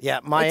 Yeah,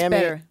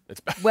 Miami. It's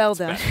better. Well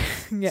done.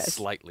 Yes.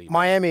 Slightly.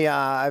 Miami,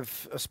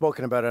 I've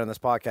spoken about it on this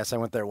podcast. I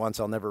went there once.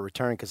 I'll never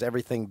return because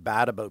everything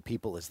bad about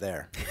people is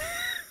there.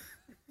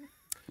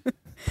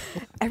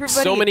 Everybody.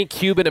 So many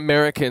Cuban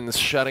Americans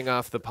shutting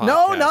off the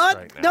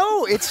podcast.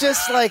 No. It's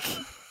just like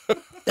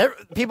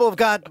people have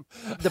got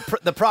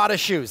the Prada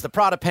shoes, the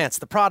Prada pants,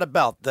 the Prada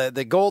belt,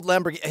 the gold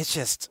Lamborghini. It's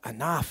just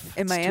enough.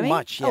 In it's Miami? too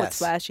much. Yes. Oh, it's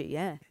flashy.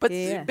 Yeah. But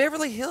yeah.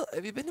 Beverly Hills.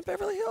 Have you been to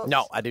Beverly Hills?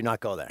 No, I do not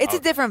go there. It's a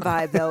different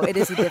vibe, though. It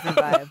is a different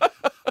vibe.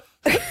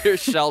 You're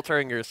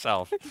sheltering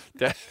yourself.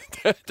 That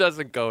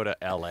doesn't go to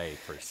L.A.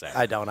 per se.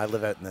 I don't. I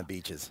live out in the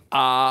beaches.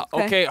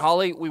 Okay,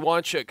 Holly, we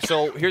want you.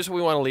 So here's what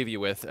we want to leave you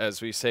with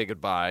as we say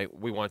goodbye.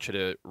 We want you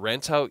to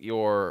rent out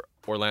your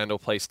Orlando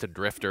place to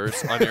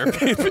drifters on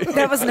Airbnb.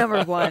 That was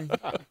number one.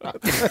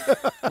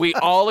 We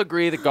all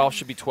agree that golf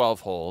should be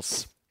 12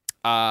 holes.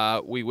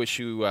 We wish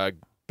you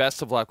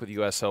best of luck with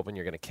U.S. Open.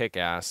 You're going to kick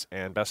ass,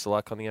 and best of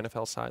luck on the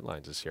NFL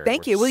sidelines this year.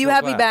 Thank you. Will you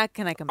have me back?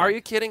 Can I come back? Are you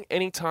kidding?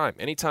 Anytime.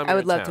 Anytime. I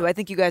would love to. I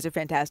think you guys are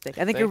fantastic.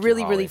 I think you're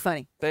really, really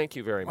funny. Thank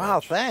you very much.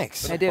 Wow,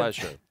 thanks. It's a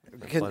pleasure.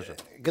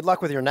 Good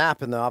luck with your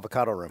nap in the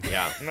avocado room.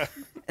 Yeah.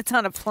 It's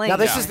on a plane. Now,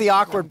 this is the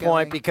awkward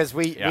point because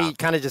we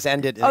kind of just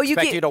ended and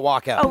expect you to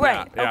walk out. Oh,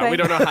 right. Yeah, okay. we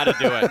don't know how to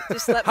do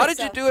it. How did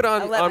you do it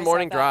on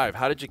Morning out. Drive?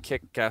 How did you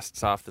kick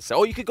guests off the set?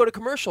 Oh, you could go to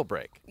commercial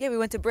break. Yeah, we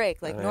went to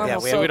break like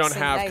normal. Yeah, we don't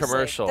have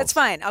commercials. That's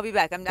fine. I'll be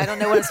back. I don't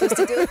know what I'm supposed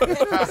to do.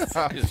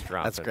 Just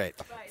drop That's it. great.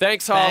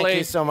 Thanks, Holly. Thank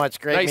you so much.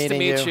 Great nice meeting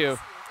to meet you.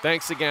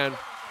 Thanks again.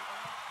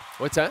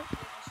 What's that?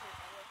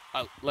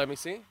 Let me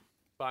see.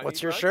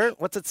 What's your shirt?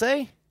 What's it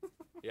say?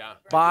 Yeah.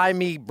 Buy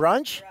me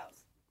brunch?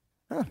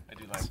 Huh. I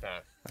do like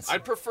that.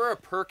 I'd prefer a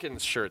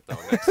Perkins shirt, though,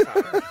 next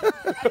time.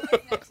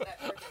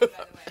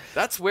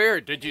 That's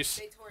weird. Did you...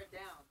 They tore it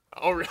down.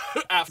 Oh,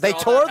 after they all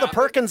tore that the happened?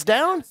 Perkins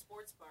down?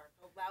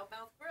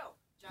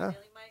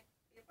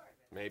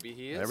 Maybe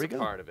he There is we a go.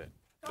 part of it.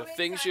 The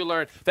things you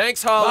learn.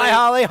 Thanks, Holly. Bye,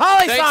 Holly.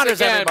 Holly Thanks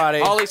Sonders, again. everybody.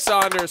 Holly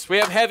Sonders. We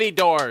have heavy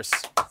doors.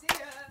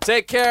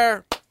 Take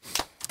care.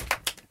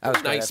 That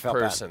was great. Nice I felt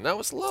bad. person. That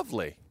was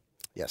lovely.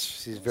 Yes,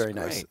 she's very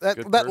nice. great. That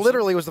Good person.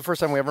 literally was the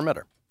first time we ever met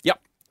her. Yep.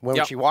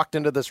 When she walked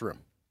into this room.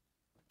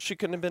 She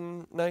couldn't have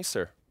been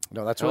nicer.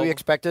 No, that's what we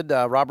expected.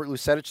 Robert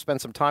Lucetich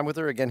spent some time with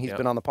her. Again, he's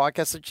been on the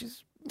podcast, and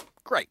she's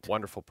great.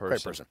 Wonderful person.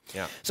 Great person.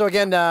 Yeah. So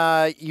again,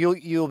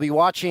 you'll be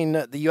watching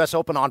the U.S.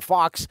 Open on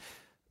Fox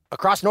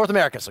across North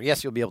America. So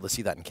yes, you'll be able to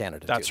see that in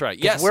Canada. That's too. right.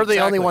 Yes, we're the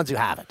only exactly. ones who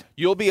have it.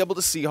 You'll be able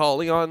to see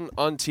Holly on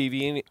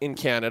TV in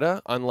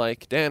Canada,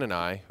 unlike Dan and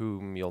I,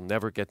 whom you'll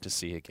never get to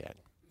see again.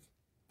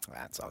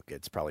 That's all good.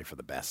 It's probably for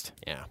the best.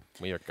 Yeah,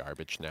 we are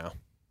garbage now.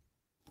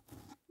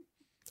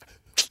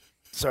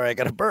 Sorry, I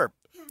got a burp.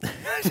 What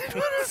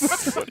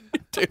are you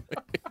doing?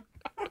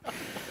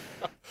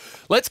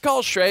 Let's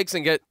call Schrags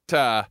and get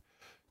to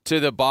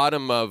the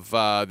bottom of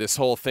this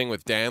whole thing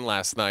with Dan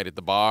last night at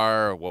the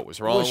bar. What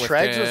was wrong with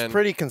Schrags Dan? was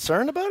pretty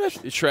concerned about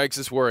it. Schrags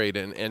is worried,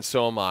 and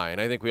so am I.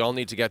 And I think we all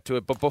need to get to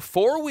it. But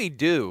before we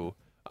do...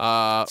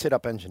 Sit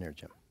up, engineer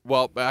Jim.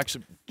 Well,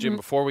 actually, Jim,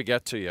 before we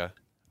get to you,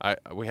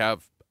 we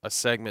have a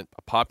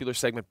popular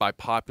segment by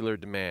popular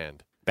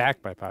demand.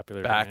 Back by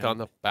popular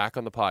demand. Back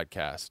on the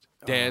podcast.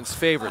 Dan's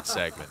favorite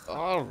segment.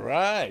 All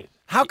right.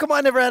 How come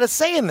I never had a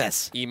say in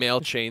this? Email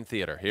Chain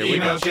Theater. Here we go.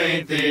 Email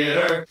Chain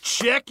Theater.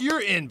 Check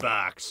your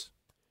inbox.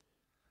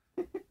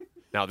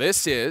 Now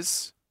this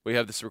is, we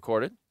have this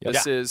recorded.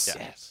 Yes. This is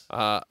Yes.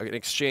 An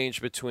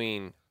exchange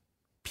between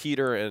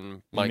Peter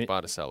and Mike Me-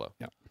 Botticello.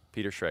 Yeah.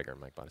 Peter Schrager and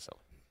Mike Botticello.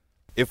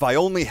 If I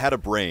Only Had a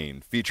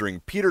Brain,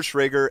 featuring Peter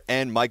Schrager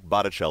and Mike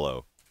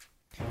Botticello.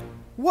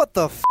 What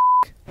the f***?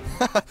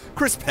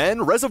 Chris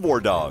Penn,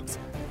 Reservoir Dogs.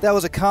 That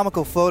was a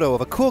comical photo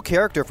of a cool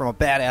character from a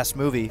badass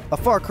movie. A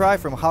far cry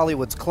from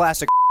Hollywood's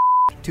classic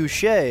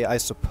touche, I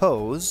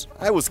suppose.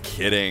 I was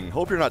kidding.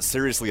 Hope you're not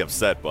seriously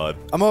upset, bud.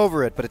 I'm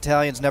over it, but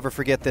Italians never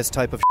forget this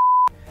type of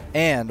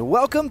And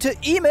welcome to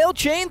Email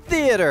Chain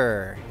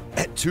Theater.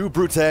 Et tu,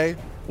 Brute?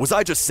 Was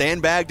I just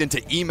sandbagged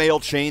into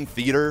Email Chain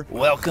Theater?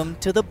 Welcome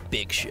to the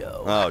big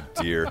show. Oh,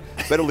 dear.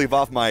 Better leave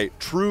off my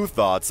true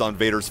thoughts on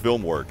Vader's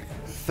film work.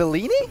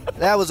 Fellini?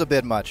 That was a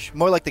bit much.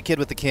 More like the kid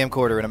with the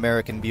camcorder in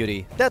American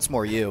Beauty. That's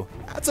more you.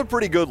 That's a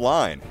pretty good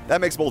line.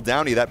 That makes Bull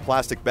Downey that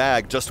plastic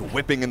bag just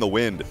whipping in the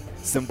wind.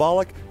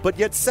 Symbolic, but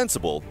yet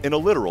sensible in a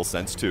literal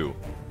sense, too.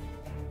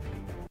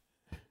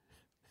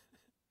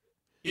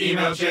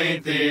 Email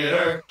Chain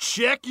Theater.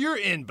 Check your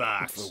inbox.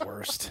 That's the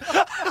worst.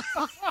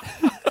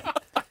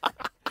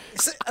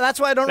 That's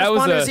why I don't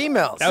respond to his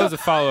emails. That was a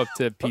follow-up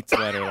to Pete's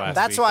letter last week.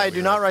 That's why I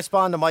do not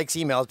respond to Mike's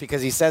emails,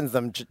 because he sends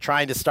them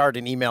trying to start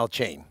an email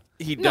chain.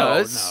 He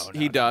does.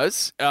 He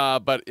does.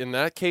 But in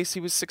that case, he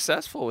was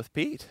successful with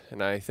Pete.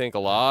 And I think a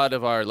lot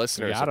of our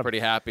listeners are pretty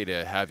happy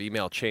to have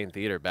Email Chain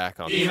Theater back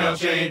on the show. Email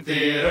Chain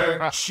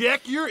Theater.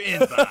 Check your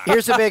inbox.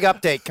 Here's a big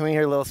update. Can we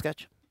hear a little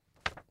sketch?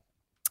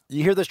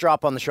 You hear this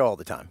drop on the show all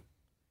the time.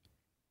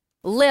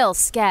 Lil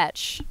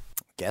Sketch.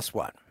 Guess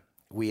what?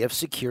 We have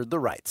secured the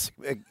rights.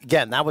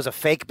 Again, that was a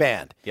fake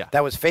band. Yeah.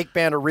 That was fake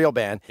band or real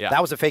band. Yeah.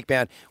 That was a fake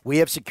band. We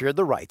have secured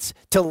the rights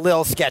to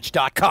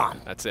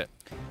lilsketch.com. That's it.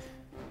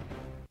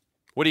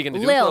 What are you going to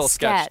do with Lil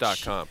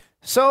LilSketch.com?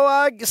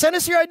 So send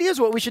us your ideas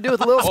what we should do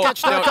with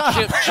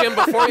LilSketch.com. No, Jim,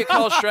 before you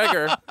call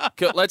Schrager,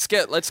 let's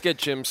get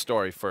Jim's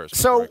story first.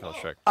 So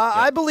Schrager.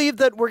 I believe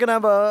that we're going to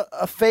have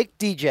a fake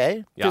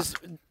DJ. Because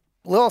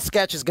Lil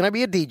Sketch is going to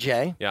be a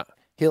DJ. Yeah.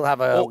 He'll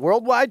have a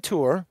worldwide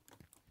tour.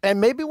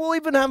 And maybe we'll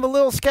even have a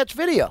Lil Sketch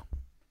video.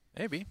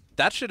 Maybe.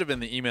 That should have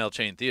been the email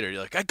chain theater.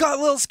 You're like, I got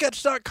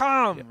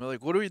LilSketch.com. Yeah. We're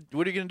like, what are you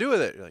going to do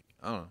with it? You're like,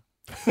 I don't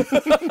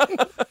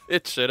know.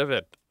 It should have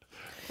been.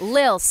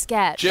 Lil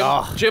Sketch.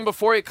 Jim,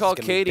 before you call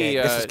Katie,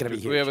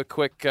 we have a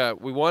quick.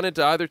 We wanted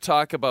to either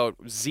talk about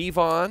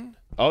Zevon.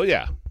 Oh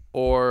yeah.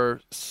 Or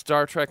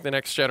Star Trek: The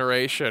Next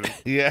Generation.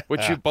 Yeah.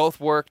 Which you both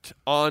worked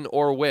on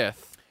or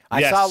with.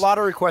 I saw a lot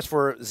of requests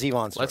for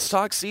Zevon. Let's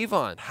talk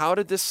Zevon. How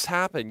did this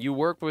happen? You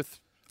worked with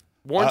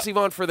Warren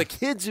Zevon. For the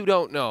kids who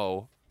don't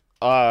know,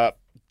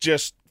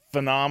 just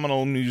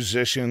phenomenal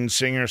musician,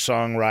 singer,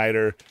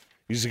 songwriter.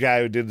 He's the guy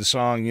who did the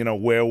song,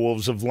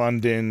 Werewolves of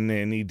London,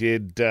 and he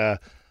did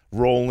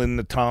Rollin'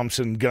 the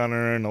Thompson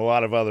Gunner and a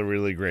lot of other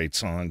really great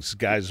songs. This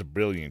guy's a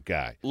brilliant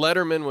guy.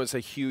 Letterman was a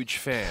huge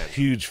fan.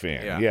 Huge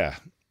fan, yeah.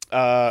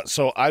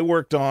 So I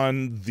worked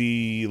on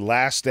the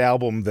last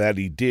album that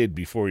he did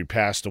before he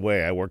passed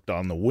away. I worked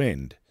on The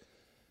Wind.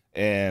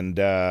 And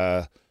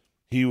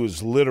he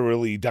was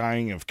literally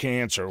dying of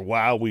cancer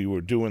while we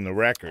were doing the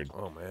record.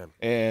 Oh, man.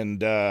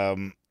 And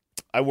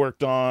I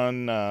worked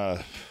on,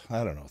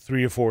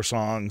 3 or 4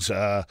 songs,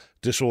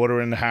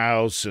 Disorder in the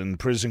House and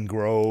Prison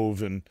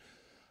Grove and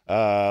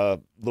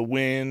The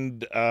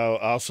Wind.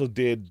 Also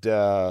did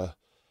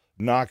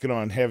Knocking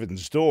on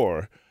Heaven's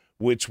Door,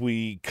 which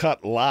we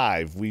cut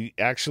live. We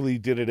actually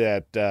did it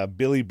at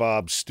Billy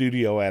Bob's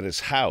studio at his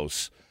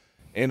house,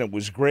 and it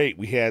was great.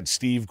 We had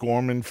Steve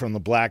Gorman from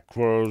the Black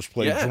Crowes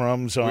play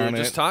drums on it. We were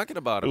just talking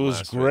about it. It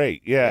was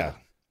great, yeah.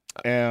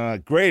 And a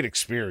great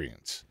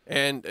experience.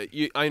 And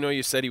I know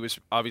you said he was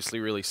obviously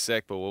really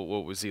sick, but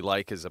what was he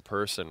like as a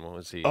person? What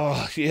was he?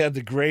 Oh, he had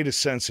the greatest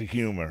sense of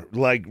humor.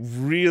 Like,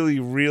 really,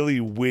 really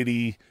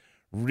witty,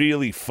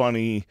 really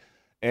funny.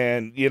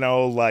 And,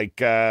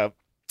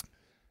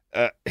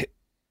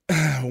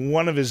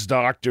 one of his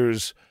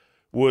doctors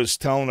was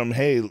telling him,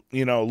 hey,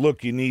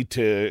 look, you need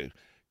to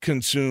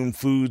consume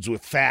foods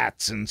with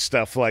fats and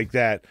stuff like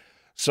that.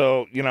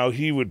 So,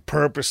 he would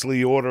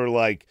purposely order,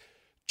 like,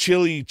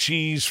 chili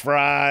cheese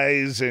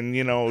fries and,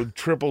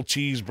 triple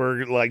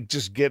cheeseburger, like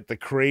just get the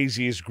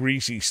craziest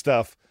greasy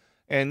stuff.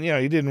 And,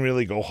 he didn't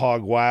really go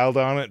hog wild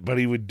on it, but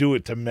he would do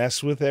it to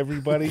mess with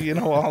everybody,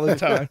 all the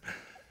time.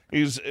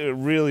 He was a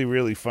really,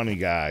 really funny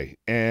guy.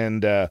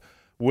 And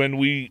when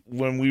we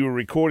were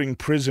recording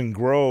Prison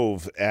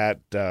Grove at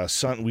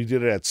we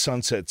did it at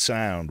Sunset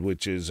Sound,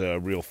 which is a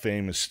real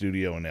famous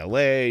studio in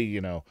L.A.,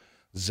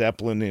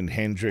 Zeppelin and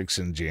Hendrix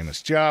and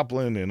Janis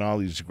Joplin and all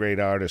these great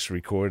artists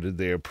recorded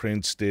there.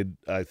 Prince did,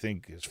 I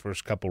think, his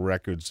first couple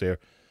records there.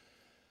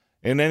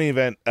 In any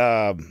event,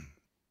 the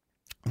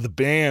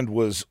band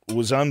was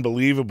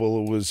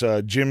unbelievable. It was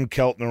Jim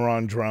Keltner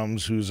on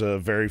drums, who's a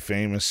very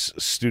famous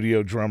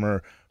studio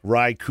drummer.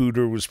 Ry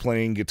Cooder was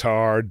playing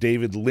guitar.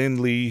 David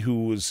Lindley,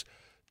 who was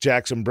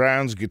Jackson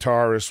Browne's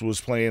guitarist, was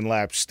playing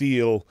lap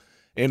steel.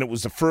 And it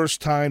was the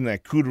first time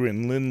that Cooder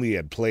and Lindley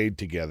had played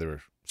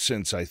together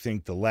since, I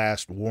think, the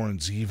last Warren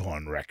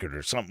Zevon record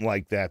or something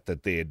like that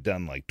they had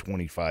done like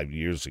 25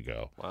 years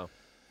ago. Wow.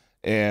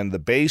 And the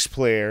bass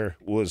player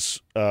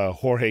was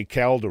Jorge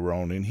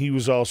Calderon, and he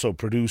was also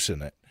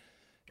producing it.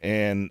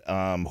 And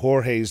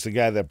Jorge's the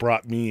guy that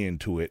brought me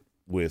into it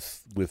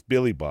with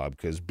Billy Bob,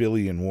 because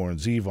Billy and Warren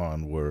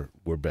Zevon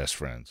were best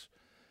friends.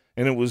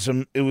 And it was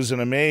an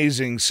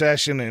amazing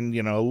session, and,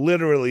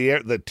 literally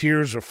the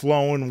tears are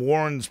flowing.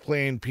 Warren's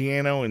playing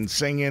piano and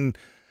singing,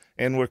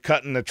 and we're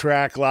cutting the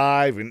track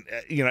live, and,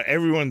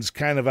 everyone's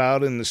kind of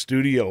out in the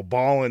studio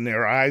bawling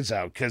their eyes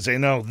out because they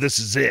know this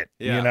is it,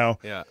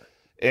 Yeah.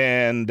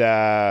 And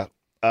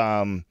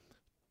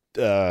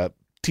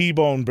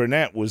T-Bone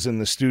Burnett was in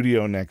the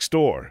studio next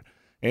door,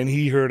 and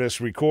he heard us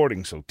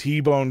recording. So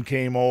T-Bone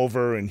came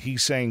over, and he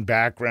sang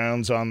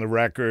backgrounds on the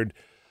record.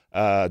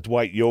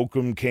 Dwight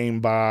Yoakam came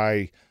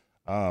by.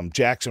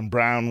 Jackson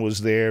Browne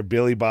was there.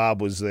 Billy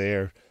Bob was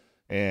there.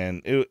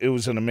 And it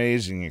was an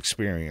amazing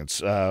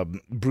experience.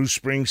 Bruce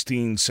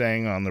Springsteen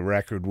sang on the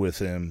record with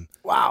him.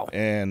 Wow.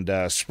 And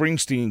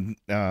Springsteen,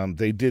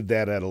 they did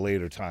that at a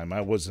later time.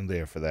 I wasn't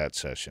there for that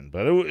session,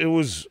 but it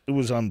was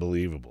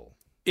unbelievable.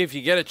 If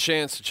you get a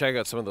chance to check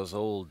out some of those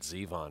old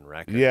Zevon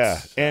records. Yeah,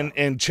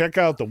 and check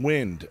out The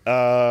Wind.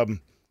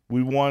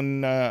 We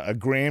won a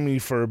Grammy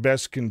for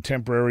Best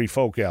Contemporary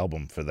Folk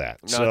Album for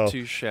that. Not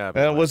too shabby.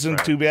 That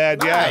wasn't too bad.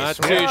 Nice.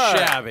 Not too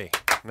shabby.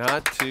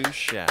 Not too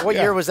shabby. What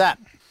year was that?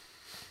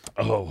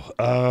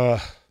 I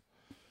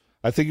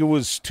think it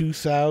was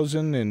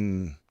 2000,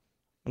 and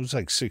it was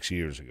like 6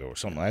 years ago or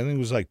something. I think it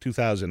was like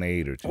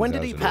 2008 or 2009. When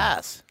did he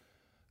pass?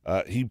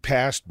 He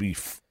passed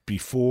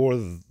before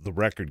the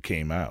record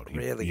came out.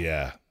 Really?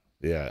 Yeah.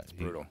 That's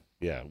brutal.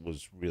 Yeah, it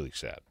was really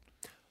sad.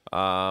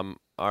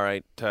 All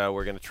right,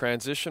 we're going to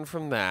transition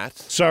from that.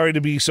 Sorry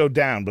to be so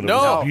down, but it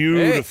was a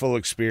beautiful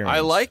experience. I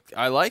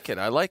like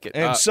it.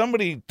 And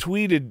somebody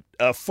tweeted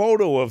a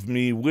photo of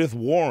me with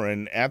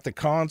Warren at the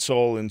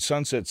console in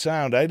Sunset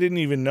Sound. I didn't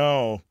even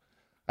know.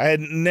 I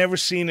had never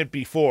seen it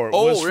before. It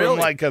was really? from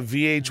like a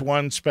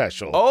VH1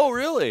 special. Oh,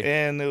 really?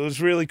 And it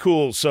was really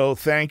cool. So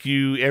thank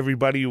you,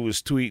 everybody who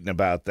was tweeting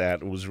about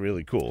that. It was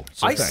really cool.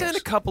 So I thanks. sent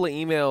a couple of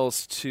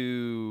emails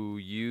to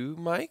you,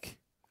 Mike,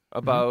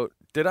 about,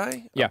 did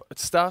I? Yeah.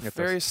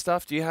 Various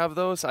stuff. Do you have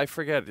those? I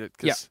forget it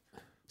because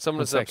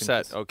someone was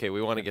upset. Okay,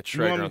 we want to get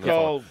Schrager on the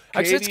phone.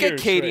 Actually, let's get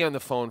Katie on the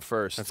phone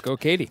first. Let's go,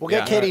 Katie. We'll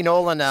get Katie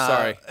Nolan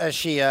Sorry. as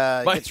she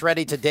gets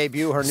ready to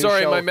debut her new show.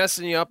 Sorry, am I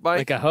messing you up, Mike?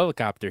 Like a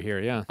helicopter here,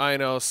 yeah. I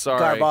know,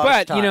 sorry.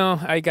 But,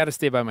 I got to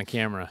stay by my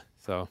camera.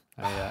 So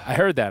I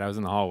heard that. I was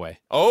in the hallway.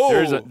 Oh.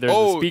 There's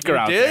a speaker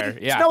out there.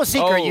 Yeah. It's no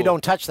secret you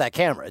don't touch that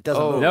camera. It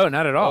doesn't move. No,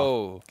 not at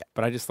all.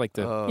 But I just like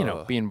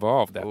to, be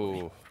involved that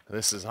way.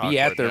 This is awkward Be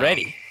at the now.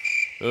 ready.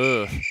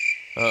 Ugh.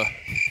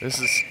 This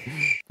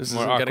is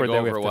More going to awkward go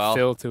that we over have well. to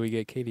fill till we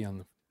get Katie on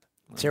the.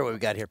 Let's hear what we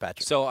got here,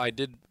 Patrick. So I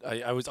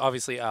was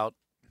obviously out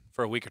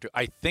for a week or two.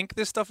 I think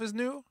this stuff is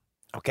new.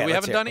 Okay, we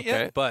let's haven't hear done it.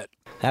 it yet, but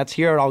That's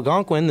here at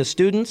Algonquin. The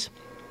students,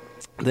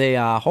 they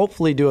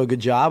hopefully do a good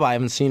job. I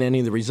haven't seen any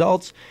of the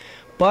results.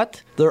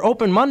 But they're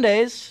open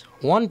Mondays,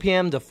 1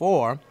 p.m. to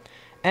 4,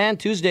 and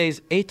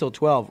Tuesdays, 8 till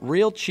 12.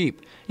 Real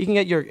cheap. You can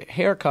get your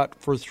hair cut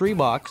for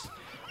 $3,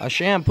 a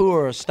shampoo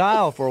or a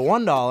style for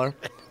 $1,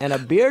 and a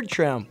beard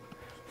trim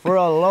for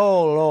a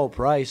low, low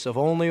price of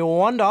only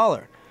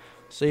 $1.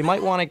 So you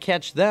might want to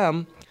catch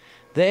them.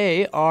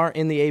 They are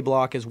in the A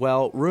block as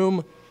well,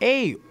 room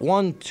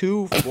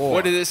A124.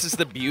 What is this? Is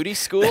the beauty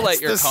school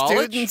at your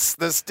college?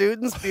 The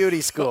students'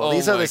 beauty school. Oh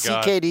These are my the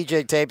God.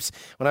 CKDJ tapes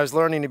when I was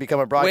learning to become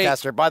a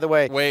broadcaster. By the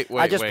way,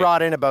 I just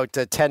brought in about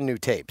 10 new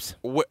tapes.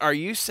 Are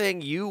you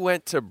saying you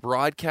went to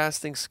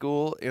broadcasting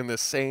school in the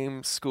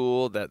same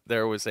school that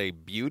there was a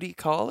beauty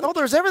college? Oh,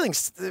 there's everything.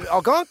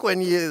 Algonquin,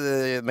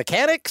 the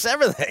mechanics,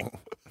 everything.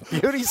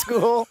 Beauty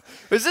school.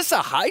 Is this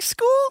a high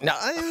school? No,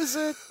 it was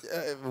a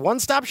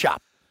one-stop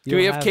shop. Do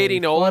we have Katie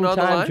Nolan on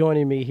the line?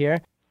 Joining me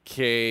here.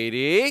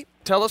 Katie,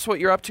 tell us what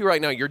you're up to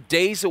right now. You're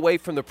days away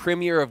from the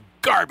premiere of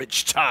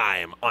Garbage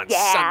Time on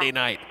Sunday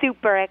night.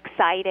 Super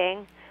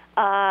exciting.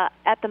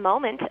 At the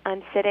moment,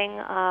 I'm sitting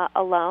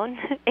alone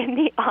in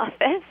the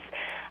office.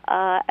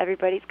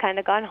 Everybody's kind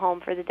of gone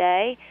home for the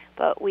day,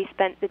 but we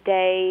spent the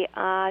day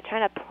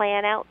trying to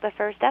plan out the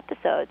first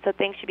episode, so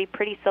things should be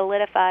pretty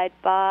solidified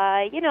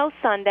by,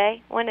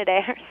 Sunday when it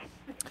airs.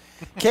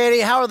 Katie,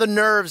 how are the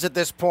nerves at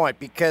this point?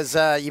 Because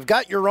you've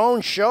got your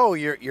own show.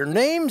 Your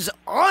name's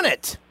on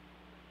it.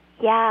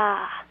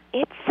 Yeah,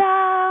 it's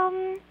a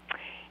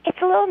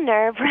little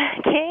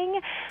nerve-wracking.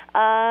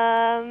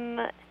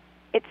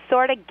 It's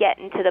sort of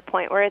getting to the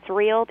point where it's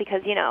real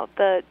because,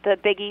 the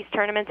Big East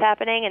tournament's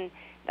happening, and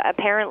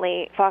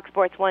apparently Fox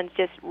Sports 1's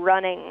just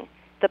running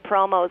the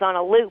promos on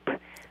a loop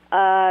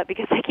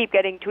because I keep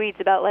getting tweets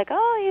about,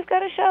 you've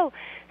got a show.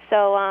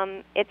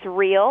 So it's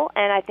real,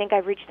 and I think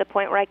I've reached the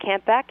point where I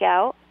can't back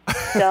out.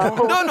 So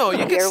No, you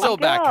can here still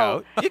we back go.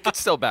 out. You can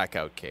still back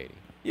out, Katie.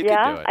 You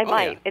yeah, can do it. I Oh,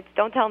 might. yeah.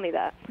 Don't tell me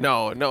that.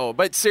 No,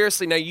 but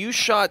seriously, now you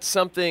shot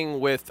something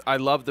with, I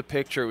love the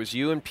picture, it was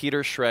you and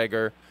Peter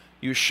Schrager.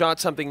 You shot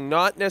something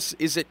not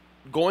necessarily, is it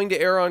going to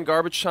air on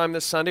Garbage Time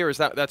this Sunday, or is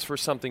that's for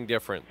something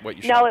different, what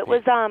you shot? No, it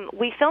was,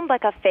 we filmed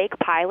like a fake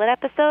pilot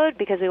episode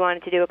because we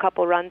wanted to do a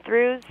couple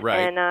run-throughs. Right.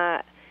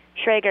 And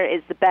Schrager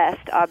is the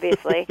best,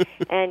 obviously,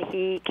 and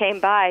he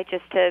came by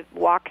just to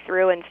walk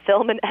through and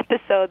film an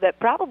episode that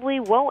probably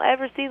won't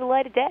ever see the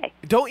light of day.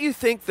 Don't you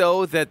think,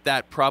 though,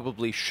 that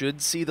probably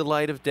should see the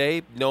light of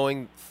day,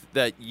 knowing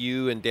that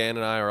you and Dan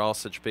and I are all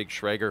such big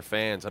Schrager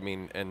fans? I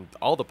mean, and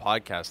all the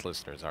podcast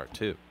listeners are,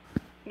 too.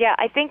 Yeah,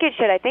 I think it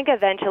should. I think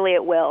eventually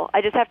it will.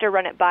 I just have to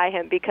run it by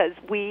him because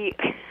we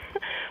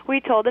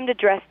told him to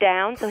dress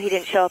down so he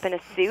didn't show up in a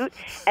suit,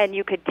 and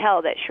you could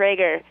tell that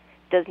Schrager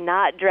does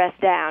not dress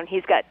down.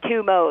 He's got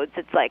two modes.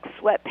 It's like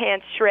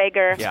sweatpants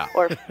Schrager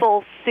or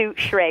full suit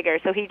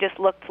Schrager. So he just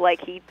looked like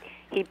he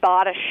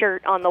bought a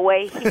shirt on the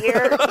way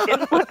here. He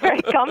didn't look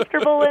very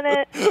comfortable in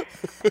it.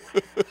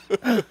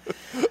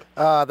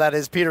 That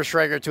is Peter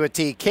Schrager to a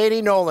T.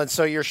 Katie Nolan,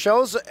 so your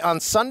show's on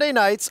Sunday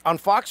nights on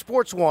Fox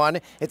Sports 1.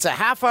 It's a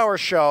half-hour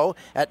show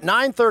at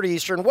 9:30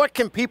 Eastern. What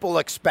can people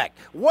expect?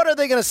 What are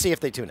they going to see if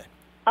they tune in?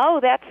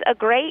 Oh, that's a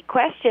great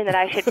question that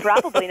I should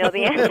probably know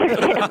the answer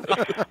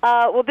to.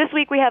 Well, this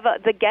week we have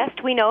the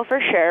guest we know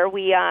for sure.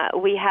 We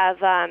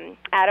have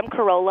Adam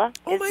Carolla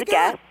is the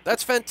guest.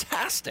 That's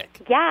fantastic.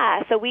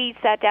 Yeah, so we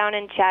sat down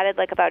and chatted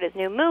about his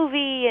new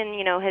movie and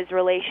his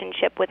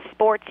relationship with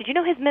sports. Did you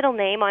know his middle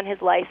name on his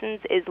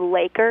license is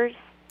Lakers?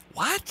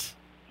 What?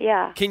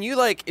 Yeah. Can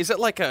you is it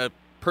like a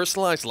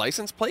personalized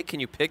license plate? Can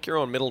you pick your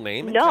own middle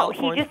name in No,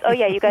 California? he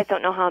just, you guys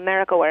don't know how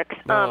America works.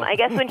 No. I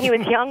guess when he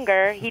was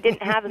younger, he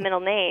didn't have a middle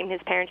name. His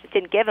parents just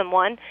didn't give him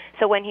one.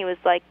 So when he was,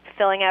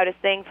 filling out his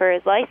thing for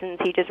his license,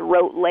 he just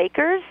wrote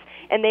Lakers,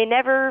 and they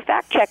never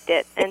fact-checked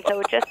it. And so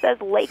it just says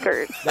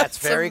Lakers. That's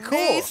very cool.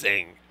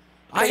 Amazing.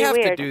 I have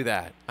to do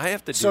that. I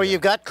have to do So that.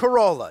 you've got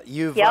Corolla.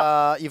 You've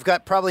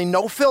got probably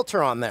no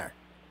filter on there.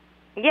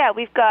 Yeah,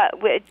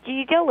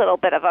 you do a little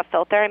bit of a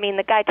filter. I mean,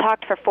 the guy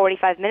talked for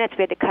 45 minutes.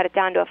 We had to cut it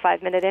down to a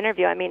 5-minute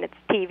interview. I mean, it's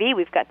TV.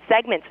 We've got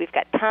segments. We've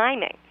got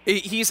timing.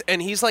 He's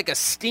like a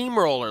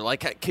steamroller.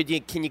 Like, can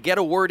you get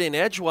a word in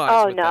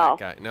edgewise with that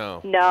guy?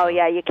 No. No,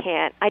 yeah, you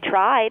can't. I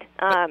tried.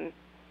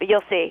 But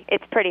you'll see.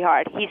 It's pretty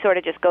hard. He sort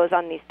of just goes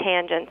on these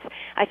tangents.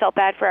 I felt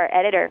bad for our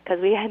editor because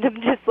we had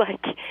him just,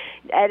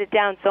 edit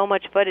down so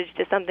much footage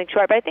to something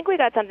short. But I think we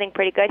got something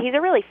pretty good. He's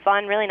a really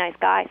fun, really nice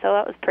guy, so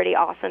that was pretty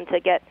awesome to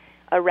get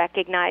a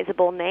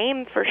recognizable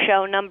name for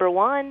show number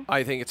 1.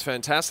 I think it's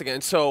fantastic.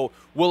 And so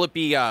will it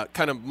be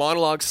kind of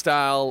monologue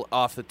style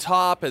off the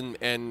top?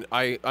 And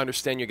I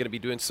understand you're going to be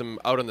doing some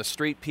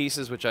out-on-the-street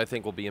pieces, which I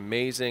think will be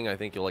amazing. I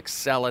think you'll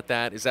excel at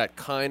that. Is that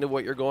kind of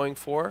what you're going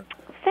for?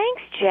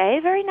 Thanks, Jay.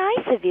 Very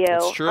nice of you.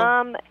 That's true.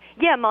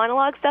 Yeah,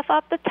 monologue stuff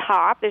off the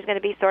top. There's going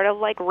to be sort of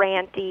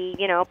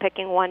ranty,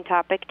 picking one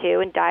topic too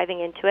and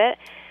diving into it.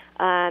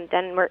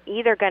 Then we're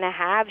either going to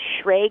have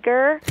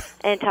Schrager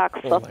and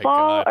talk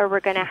football, or we're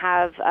going to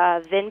have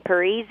Vin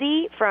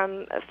Parisi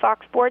from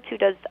Fox Sports, who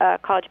does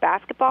college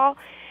basketball.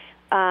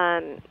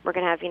 We're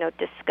going to have,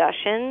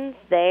 discussions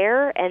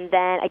there. And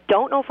then I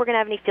don't know if we're going to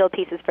have any field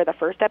pieces for the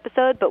first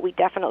episode, but we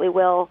definitely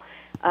will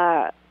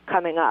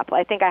coming up.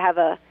 I think I have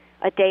a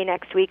day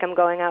next week. I'm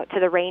going out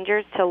to the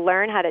Rangers to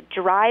learn how to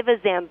drive a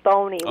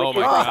Zamboni, which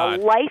is a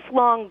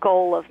lifelong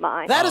goal of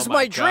mine. That is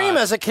my dream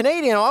as a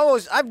Canadian.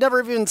 I've never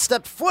even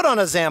stepped foot on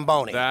a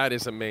Zamboni. That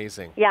is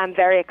amazing. Yeah, I'm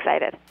very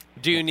excited.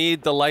 Do you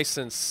need the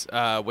license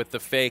with the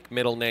fake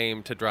middle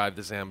name to drive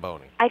the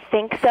Zamboni? I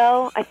think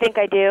so. I think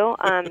I do,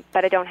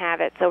 but I don't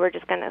have it, so we're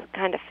just going to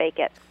kind of fake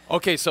it.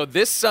 Okay, so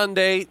this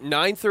Sunday,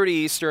 9:30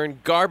 Eastern,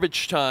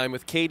 Garbage Time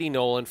with Katie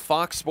Nolan,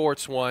 Fox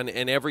Sports 1,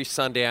 and every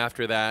Sunday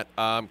after that.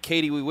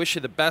 Katie, we wish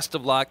you the best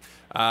of luck.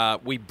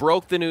 We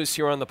broke the news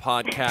here on the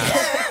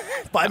podcast.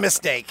 By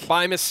mistake.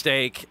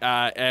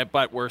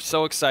 But we're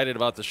so excited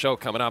about the show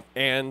coming up.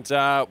 And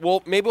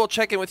maybe we'll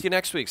check in with you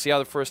next week, see how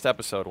the first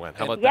episode went.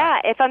 How about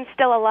that? Yeah, if I'm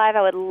still alive,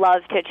 I would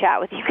love to chat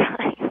with you guys.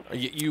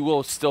 You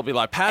will still be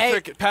live.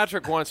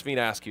 Patrick wants me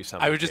to ask you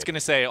something. I was just going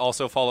to say,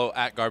 also follow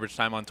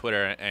 @GarbageTime on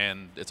Twitter,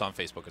 and it's on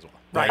Facebook as well.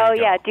 Right. Oh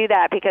yeah, do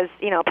that because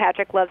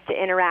Patrick loves to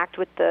interact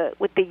with the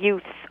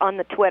youths on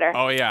the Twitter.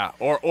 Oh yeah,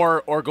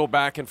 or go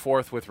back and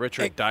forth with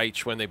Richard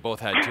Deitch when they both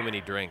had too many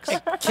drinks.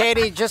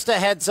 Katie, just a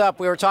heads up.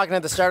 We were talking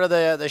at the start of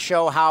the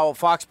show how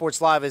Fox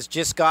Sports Live has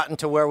just gotten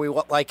to where we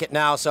like it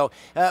now. So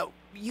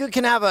you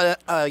can have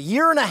a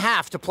year and a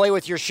half to play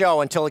with your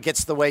show until it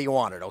gets the way you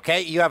want it. Okay,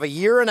 you have a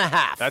year and a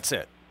half. That's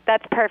it.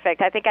 That's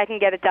perfect. I think I can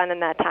get it done in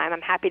that time.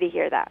 I'm happy to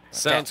hear that.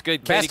 Sounds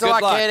good, Katie. Best of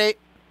luck, Katie.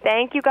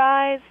 Thank you,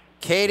 guys.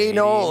 Katie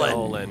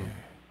Nolan.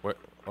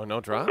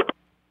 No drop?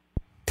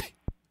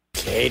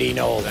 Katie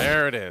Nolan.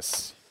 There it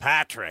is.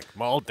 Patrick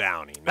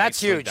Muldowney. That's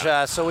huge.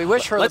 So we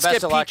wish her Let's the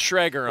best get of luck. Pete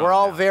Schrager on We're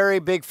all now. very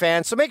big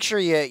fans. So make sure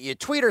you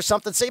tweet her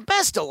something. Say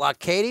best of luck,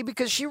 Katie,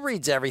 because she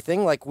reads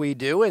everything like we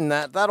do, and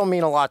that'll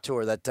mean a lot to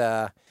her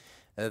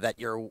that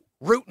you're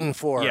rooting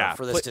for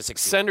this to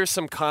succeed. Send her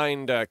some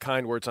kind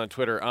words on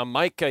Twitter.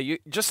 Mike,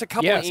 just a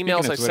couple of speaking emails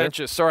of I Twitter. sent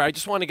you. Sorry, I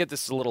just want to get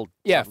this a little...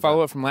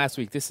 follow up from last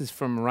week. This is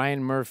from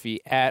Ryan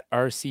Murphy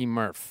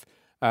 @RCMurph.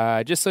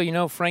 Just so you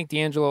know, Frank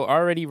D'Angelo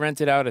already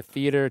rented out a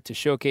theater to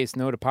showcase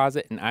No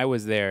Deposit, and I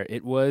was there.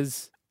 It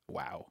was,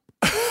 wow.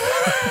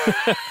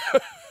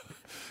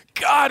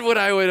 God, what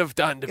I would have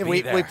done to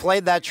be there. We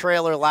played that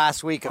trailer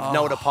last week of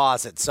No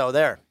Deposit. So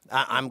there.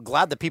 I'm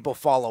glad that people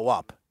follow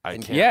up.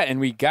 And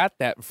we got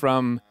that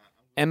from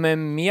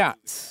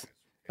Miats.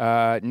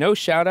 No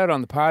shout out on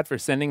the pod for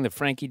sending the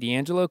Frankie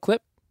D'Angelo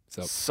clip.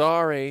 So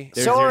sorry.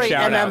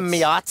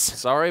 Miats.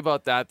 Sorry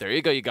about that. There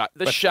you go. You got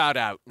the shout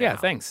out. Yeah,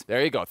 thanks.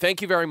 There you go.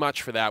 Thank you very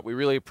much for that. We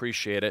really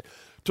appreciate it.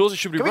 Tools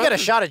should be. Can we get a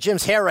shot of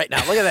Jim's hair right now?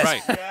 Look at this.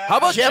 Right. How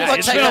about Jim?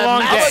 Looks like a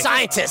mad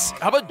scientist.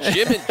 How about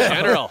Jim in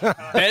general?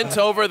 Bent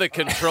over the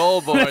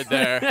control board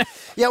there.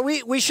 Yeah,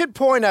 we should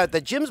point out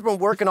that Jim's been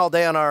working all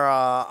day on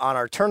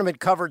our tournament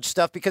coverage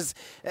stuff because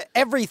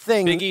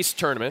everything Big East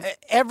tournament,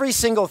 every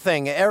single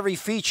thing, every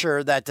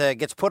feature that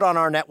gets put on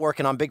our network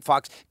and on Big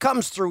Fox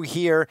comes through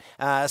here.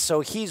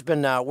 So he's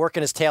been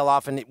working his tail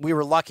off, and we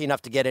were lucky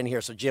enough to get in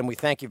here. So Jim, we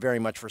thank you very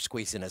much for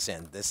squeezing us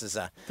in. This is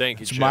thank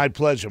you. It's Jim. my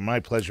pleasure. My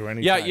pleasure.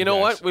 Anytime. Yeah, you know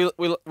guys.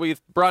 what?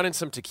 We've brought in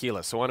some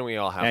tequila, so why don't we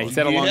all have? He's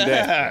had a long day.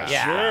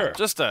 Yeah, sure.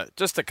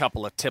 Just a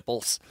couple of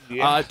tipples.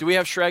 Yeah. Do we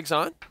have Schrags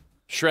on?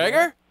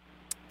 Schrager?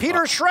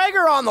 Peter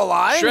Schrager on the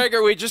line.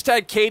 Schrager, we just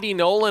had Katie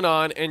Nolan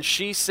on, and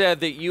she said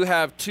that you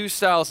have two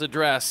styles of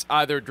dress,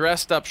 either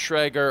dressed up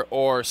Schrager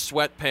or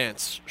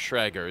sweatpants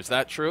Schrager. Is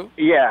that true?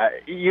 Yeah,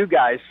 you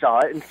guys saw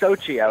it in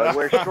Sochi. I would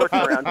wear shorts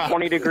around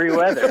 20-degree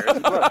weather.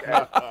 Look,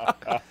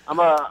 I'm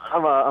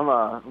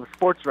a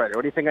sports writer.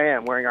 What do you think I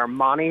am? Wearing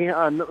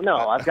Armani?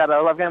 No, I've got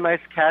a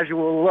nice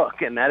casual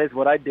look, and that is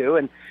what I do.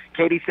 And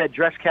Katie said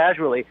dress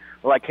casually.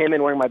 Well, I came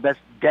in wearing my best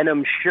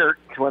denim shirt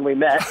when we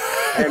met.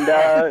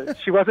 And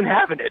she wasn't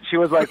having it. She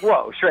was like,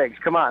 whoa, Schrags,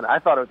 come on. I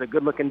thought it was a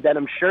good-looking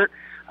denim shirt.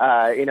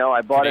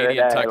 I bought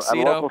Canadian it at a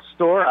tuxedo. local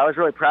store. I was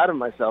really proud of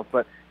myself,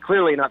 but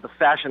clearly not the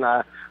fashion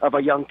of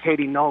a young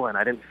Katie Nolan.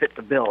 I didn't fit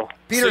the bill.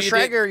 Peter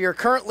Schrager, you're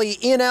currently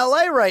in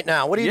L.A. right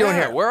now. What are you doing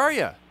here? Where are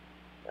you?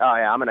 Oh,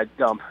 yeah, I'm in a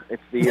dump.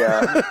 It's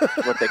the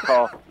what they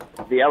call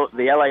the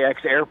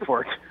LAX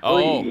airport.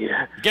 Oh, Oy.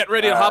 get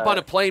ready to hop on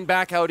a plane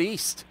back out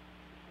east.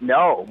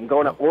 No, I'm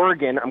going to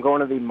Oregon. I'm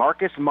going to the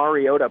Marcus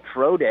Mariota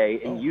Pro Day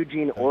in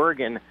Eugene,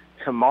 Oregon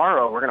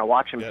tomorrow. We're going to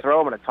watch him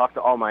throw. I'm going to talk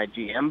to all my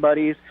GM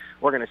buddies.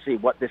 We're going to see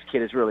what this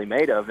kid is really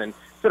made of. And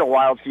it's been a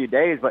wild few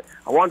days, but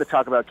I wanted to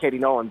talk about Katie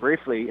Nolan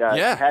briefly. She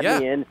had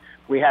me in.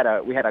 We had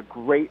a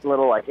great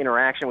little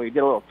interaction. We did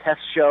a little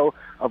test show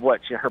of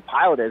what her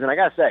pilot is. And I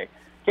got to say,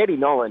 Katie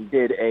Nolan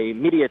did a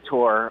media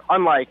tour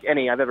unlike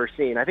any I've ever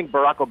seen. I think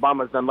Barack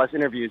Obama's done less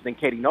interviews than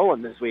Katie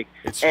Nolan this week.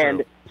 It's and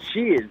true. She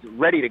is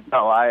ready to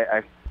go.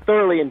 I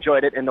thoroughly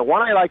enjoyed it. And the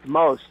one I liked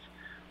most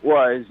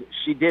was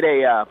she did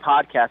a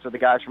podcast with the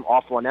guys from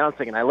Awful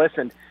Announcing, and I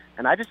listened.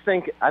 And I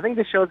think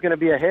this show is going to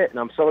be a hit, and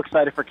I'm so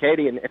excited for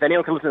Katie. And if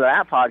anyone can listen to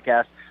that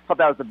podcast, I thought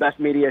that was the best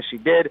media she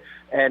did,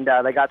 and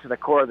they got to the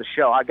core of the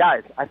show.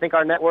 Guys, I think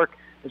our network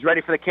is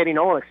ready for the Katie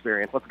Nolan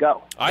experience. Let's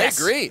go. I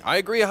agree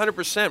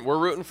 100%. We're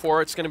rooting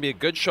for it. It's going to be a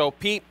good show.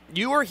 Pete,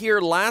 you were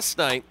here last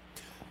night.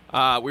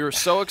 We were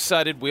so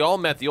excited. We all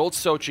met the old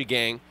Sochi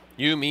gang.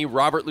 You, me,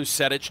 Robert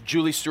Lucetich,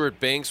 Julie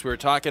Stewart-Binks. We were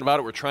talking about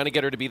it. We're trying to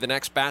get her to be the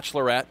next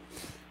Bachelorette.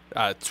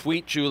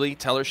 Tweet Julie,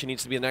 tell her she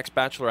needs to be the next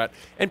Bachelorette.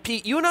 And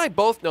Pete, you and I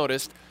both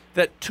noticed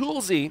that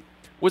Toolsy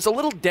was a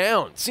little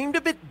down, seemed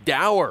a bit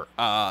dour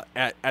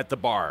at the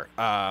bar,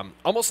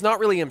 almost not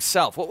really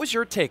himself. What was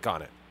your take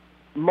on it?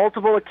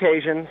 Multiple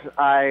occasions,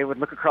 I would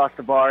look across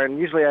the bar, and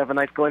usually I have a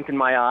nice glint in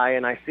my eye,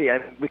 and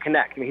we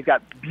connect. I mean, he's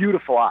got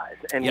beautiful eyes,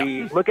 and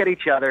we look at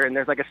each other, and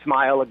there's like a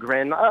smile, a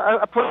grin,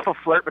 a playful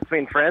flirt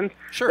between friends.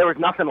 Sure. There was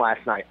nothing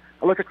last night.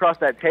 I looked across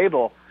that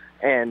table,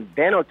 and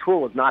Dan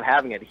O'Toole was not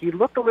having it. He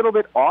looked a little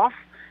bit off,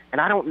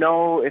 and I don't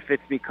know if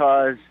it's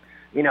because,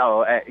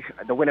 the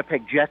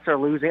Winnipeg Jets are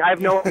losing. I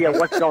have no idea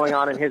what's going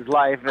on in his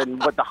life and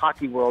what the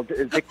hockey world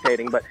is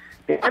dictating, but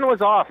Dan was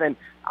off, and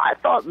I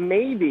thought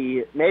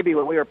maybe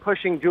when we were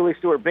pushing Julie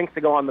Stewart-Binks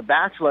to go on The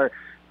Bachelor,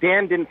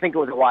 Dan didn't think it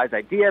was a wise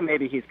idea.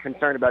 Maybe he's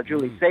concerned about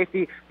Julie's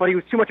safety, but he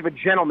was too much of a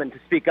gentleman to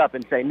speak up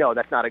and say, no,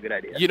 that's not a good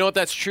idea. You know what?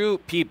 That's true,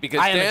 Pete,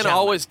 because Dan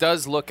always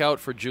does look out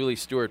for Julie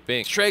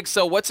Stewart-Binks. Shreg,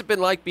 so what's it been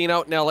like being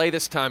out in L.A.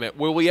 this time?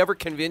 Will we ever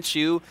convince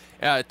you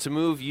to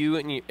move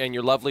you and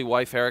your lovely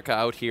wife, Erica,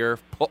 out here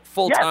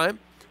full-time?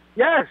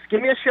 Yes,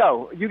 give me a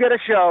show. You get a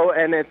show,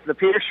 and it's the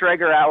Peter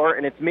Schrager Hour,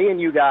 and it's me and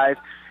you guys,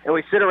 and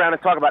we sit around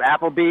and talk about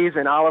Applebee's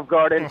and Olive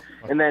Garden,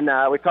 and then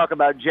we talk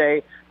about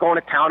Jay going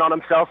to town on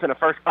himself in a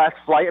first-class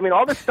flight. I mean,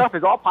 all this stuff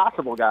is all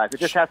possible, guys. It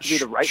just has to be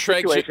the right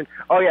situation.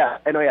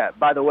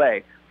 By the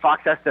way,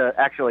 Fox has to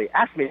actually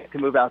ask me to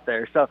move out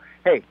there. So,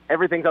 hey,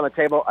 everything on the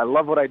table. I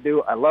love what I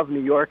do. I love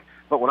New York.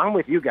 But when I'm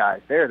with you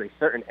guys, there is a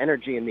certain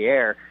energy in the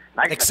air.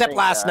 Except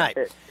last night.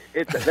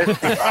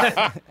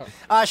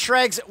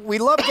 Shregs, we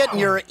love getting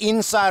your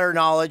insider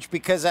knowledge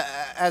because,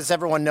 as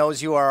everyone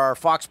knows, you are our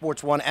Fox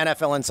Sports 1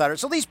 NFL insider.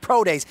 So these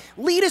pro days,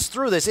 lead us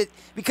through this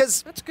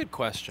because that's a good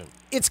question.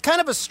 It's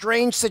kind of a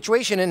strange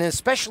situation, and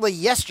especially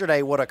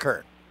yesterday, what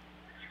occurred.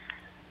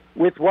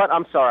 With what?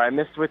 I'm sorry. I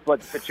missed with what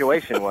the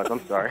situation was.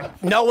 I'm sorry.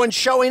 No one's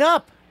showing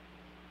up.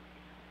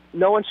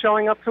 No one's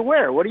showing up to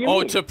where? What do you mean?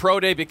 Oh, to Pro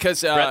Day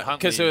because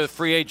of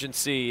free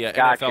agency,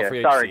 gotcha. NFL free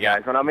agency. Sorry,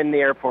 guys. When I'm in the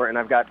airport and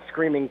I've got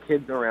screaming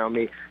kids around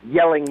me,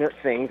 yelling at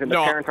things, and the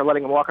parents are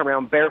letting them walk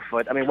around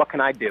barefoot, I mean, what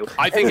can I do?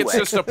 I think it's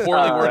just a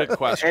poorly worded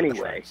question.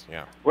 Anyway,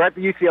 we're at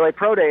the UCLA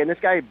Pro Day, and this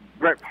guy,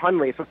 Brett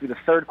Hundley, is supposed to be the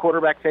third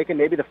quarterback taken,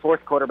 maybe the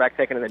fourth quarterback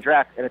taken in the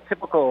draft. In a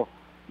typical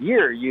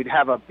year, you'd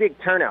have a big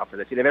turnout for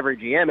this. You'd have every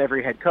GM,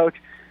 every head coach.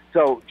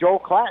 So Joel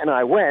Klatt and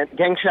I went,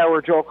 gang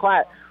shower Joel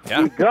Klatt.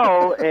 We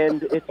go,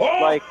 and it's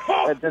like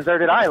a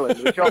deserted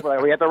island. We show up,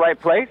 are we at the right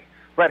place?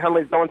 Brett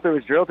Hundley's going through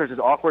his drills. There's this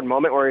awkward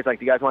moment where he's like,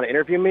 do you guys want to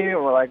interview me?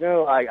 And we're like,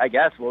 oh, I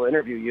guess we'll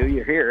interview you.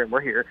 You're here, and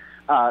we're here.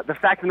 The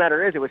fact of the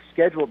matter is it was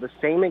scheduled the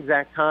same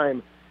exact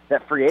time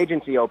that free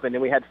agency opened,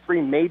 and we had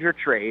 3 major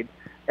trades.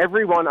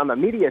 Everyone on the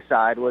media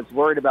side was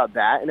worried about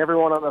that, and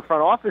everyone on the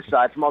front office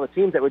side from all the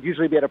teams that would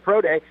usually be at a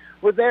pro day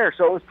was there.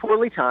 So it was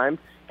poorly timed,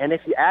 and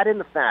if you add in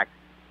the fact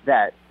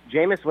that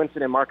Jameis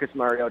Winston and Marcus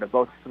Mariota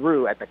both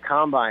threw at the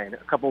Combine a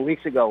couple of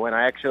weeks ago when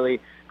I actually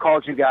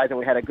called you guys and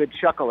we had a good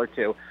chuckle or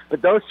two.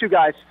 But those two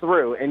guys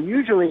threw, and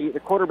usually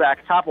the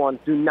quarterback top ones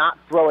do not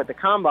throw at the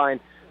Combine.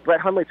 Brett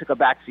Hundley took a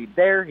backseat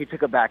there. He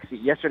took a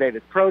backseat yesterday at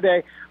his pro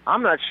day.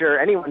 I'm not sure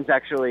anyone's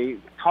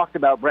actually talked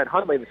about Brett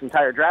Hundley this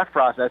entire draft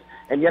process,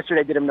 and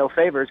yesterday did him no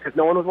favors because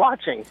no one was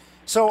watching.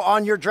 So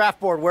on your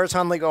draft board, where's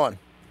Hundley going?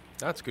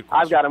 That's a good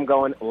question. I've got him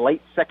going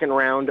late second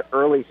round,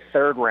 early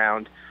third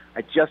round.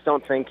 I just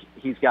don't think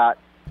he's got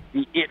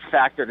the it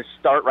factor to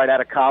start right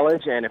out of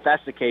college, and if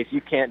that's the case,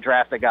 you can't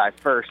draft a guy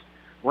first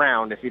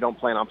round if you don't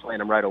plan on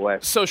playing him right away.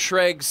 So,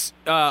 Schrags,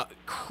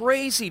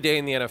 crazy day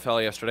in the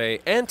NFL yesterday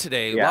and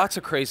today. Yeah. Lots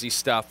of crazy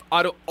stuff.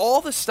 Out of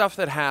all the stuff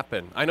that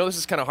happened, I know this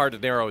is kind of hard to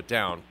narrow it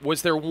down.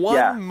 Was there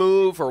one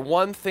move or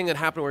one thing that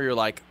happened where you're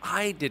like,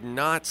 I did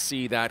not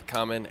see that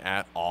coming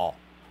at all?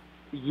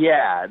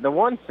 Yeah, the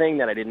one thing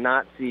that I did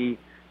not see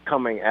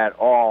coming at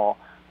all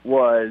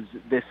was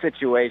this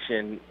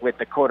situation with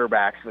the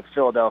quarterbacks with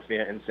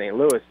Philadelphia and St.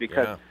 Louis,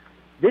 because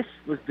this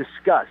was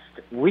discussed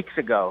weeks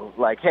ago.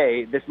 Like,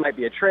 hey, this might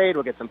be a trade.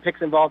 We'll get some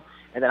picks involved.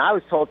 And then I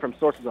was told from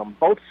sources on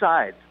both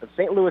sides of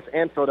St. Louis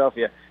and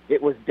Philadelphia,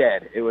 it was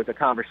dead. It was a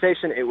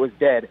conversation. It was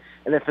dead.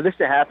 And then for this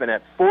to happen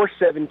at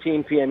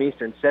 4:17 p.m.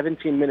 Eastern,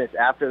 17 minutes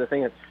after the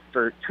thing,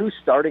 for two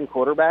starting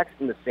quarterbacks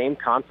in the same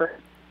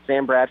conference,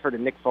 Sam Bradford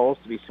and Nick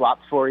Foles, to be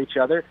swapped for each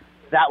other,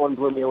 that one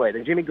blew me away.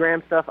 The Jimmy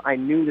Graham stuff, I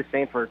knew the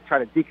Saints were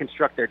trying to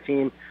deconstruct their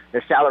team.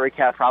 Their salary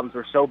cap problems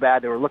were so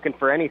bad, they were looking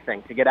for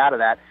anything to get out of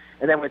that.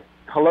 And then with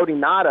Haloti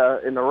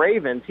Ngata in the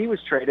Ravens, he was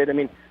traded. I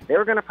mean, they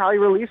were going to probably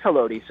release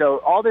Haloti. So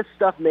all this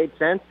stuff made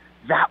sense.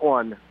 That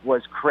one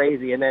was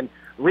crazy. And then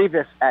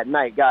Revis at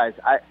night, guys,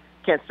 I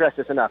can't stress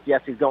this enough.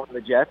 Yes, he's going to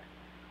the Jets.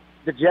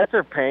 The Jets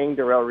are paying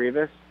Darrelle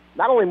Revis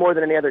not only more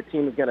than any other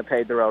team is going to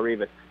pay Darrelle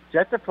Revis.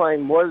 Jets are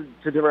playing more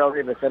to Darrelle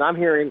Revis, and I'm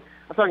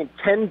talking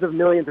tens of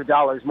millions of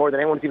dollars more than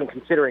anyone's even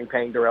considering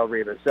paying Darrelle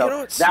Revis.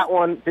 So that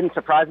one didn't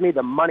surprise me.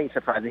 The money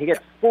surprised me. He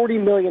gets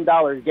 $40 million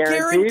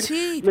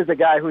guaranteed. There's a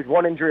guy who's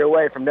one injury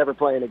away from never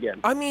playing again.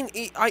 I mean,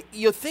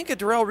 you think of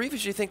Darrelle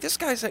Revis, you think this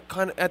guy's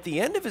at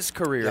the end of his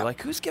career. Yeah.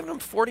 Like, who's giving him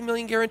 $40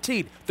 million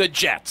guaranteed? The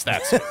Jets,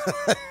 that's it.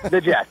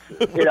 The Jets.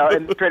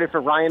 And traded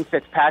for Ryan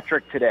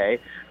Fitzpatrick today,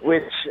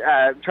 which,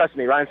 trust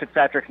me, Ryan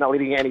Fitzpatrick's not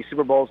leading any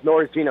Super Bowls,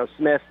 nor is Geno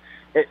Smith.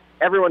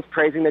 Everyone's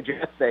praising the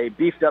Jets. They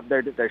beefed up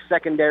their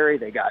secondary.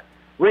 They got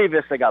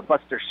Revis. They got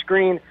Buster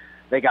Screen.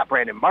 They got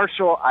Brandon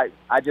Marshall.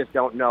 I just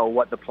don't know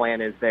what the plan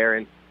is there.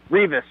 And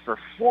Revis for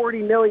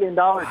 $40 million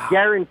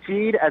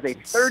guaranteed as a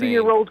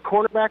 30-year-old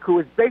cornerback who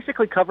was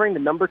basically covering the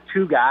number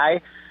 2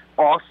 guy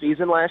all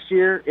season last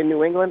year in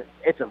New England.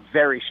 It's a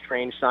very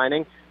strange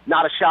signing.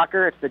 Not a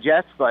shocker. It's the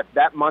Jets, but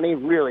that money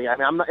really,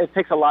 it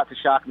takes a lot to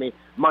shock me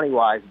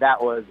money-wise.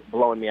 That was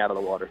blowing me out of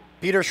the water.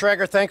 Peter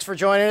Schrager, thanks for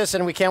joining us,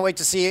 and we can't wait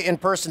to see you in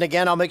person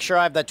again. I'll make sure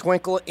I have that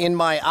twinkle in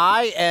my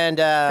eye. And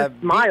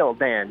smile,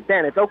 Dan.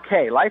 Dan, it's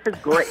okay. Life is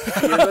great.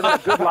 You're living a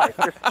good life.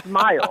 Just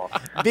smile.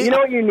 You know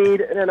what you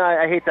need, and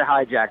I hate to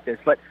hijack this,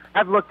 but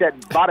I've looked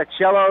at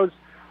Botticello's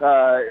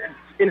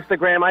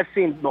Instagram. I've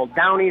seen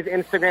Muldowney's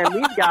Instagram.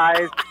 These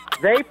guys,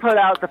 they put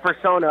out the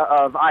persona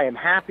of I am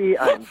happy,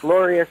 I am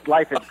glorious,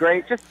 life is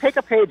great. Just take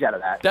a page out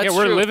of that. That's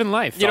we're true. living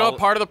life. You know what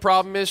part of the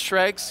problem is,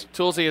 Schrags?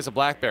 Toolsy has a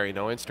BlackBerry,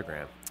 no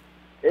Instagram.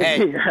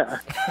 Hey.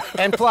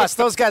 And plus,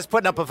 those guys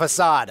putting up a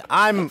facade.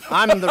 I'm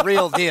the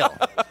real deal.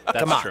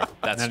 Come on. True.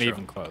 That's not true.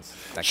 even close.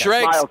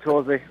 Schrags. Smile,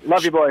 Toolsy.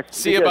 Love you, boys.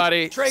 See you,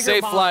 buddy.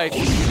 Safe flight.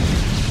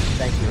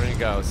 Thank you. There he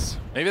goes.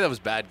 Maybe that was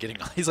bad getting.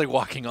 He's like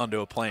walking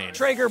onto a plane.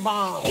 Traeger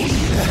bomb.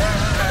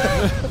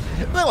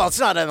 Well, it's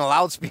not in a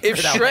loudspeaker. If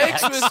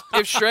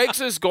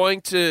Schrags is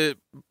going to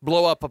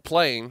blow up a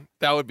plane,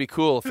 that would be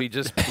cool if he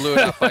just blew it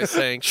up by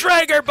saying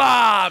Schrager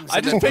bombs.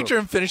 I just picture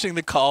him finishing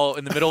the call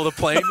in the middle of the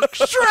plane.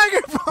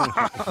 Schrager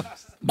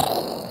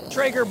bombs.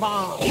 Traeger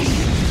bomb.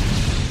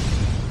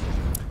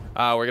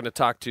 We're going to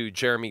talk to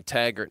Jeremy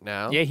Taggart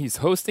now. Yeah, he's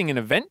hosting an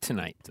event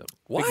tonight. So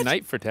big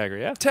night for Taggart,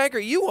 yeah.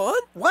 Taggart, you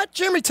on? What?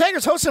 Jeremy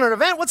Taggart's hosting an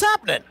event? What's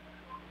happening?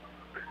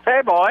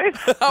 Hey, boys.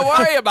 How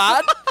are you,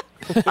 bud?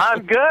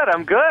 I'm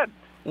good.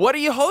 What are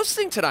you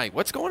hosting tonight?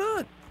 What's going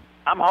on?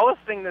 I'm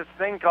hosting this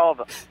thing called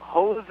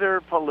Hoser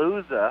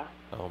Palooza.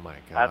 Oh, my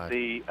God. At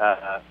the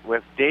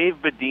with Dave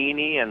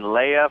Bedini and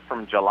Leia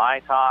from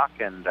July Talk,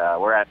 and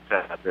we're at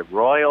the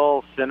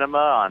Royal Cinema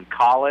on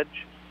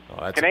College.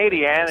 Oh,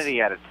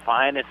 Canadianity at its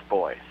finest,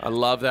 boys. I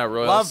love that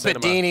Royal Love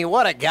Cinema. Bedini.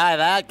 What a guy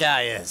that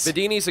guy is.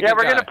 Bedini's a good Yeah,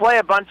 we're guy. going to play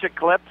a bunch of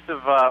clips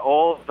of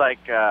old,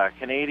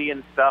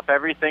 Canadian stuff.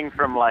 Everything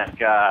from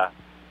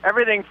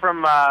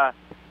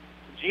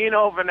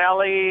Gino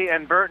Vanelli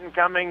and Burton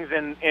Cummings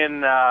in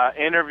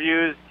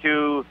interviews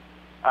to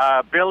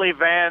Billy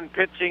Van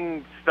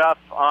pitching stuff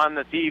on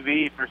the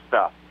TV for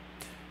stuff.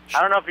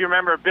 I don't know if you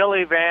remember,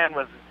 Billy Van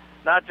was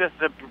not just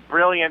a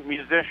brilliant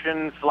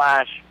musician /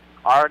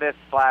 artist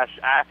 /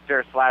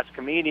 actor /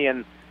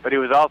 comedian, but he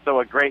was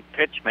also a great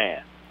pitch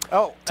man.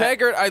 Oh,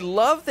 Taggart, I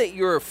love that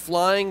you're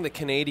flying the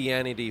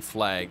Canadianity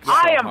flag so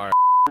I am hard.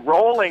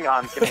 Rolling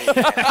on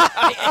Canadian.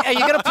 Are you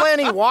going to play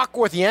any Walk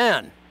with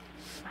Yan?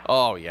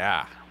 Oh,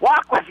 yeah.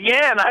 Walk with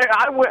Yan.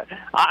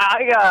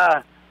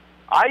 I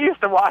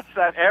used to watch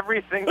that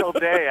every single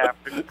day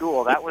after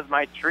school. That was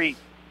my treat,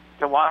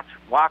 to watch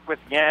Walk with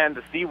Yan,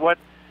 to see what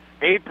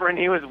apron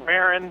he was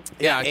wearing,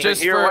 Yeah, to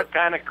just hear for- what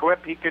kind of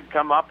quip he could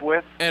come up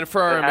with. And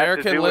for our that had to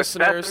American do with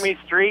listeners- Sesame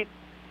Street.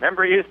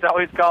 Remember he used to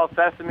always call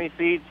Sesame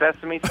Seed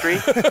Sesame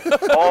Street?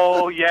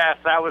 Oh, yes,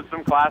 that was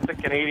some classic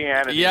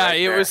Canadianity. Yeah, right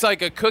it there. was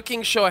like a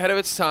cooking show ahead of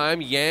its time.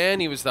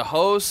 Yan, he was the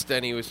host,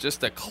 and he was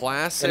just a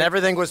classic. And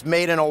everything was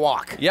made in a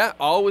wok. Yeah,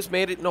 always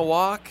made it in a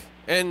wok.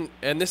 And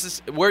this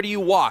is, where do you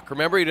walk?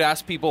 Remember, you'd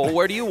ask people,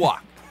 where do you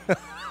walk?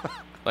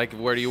 Like,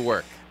 where do you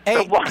work?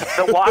 Hey,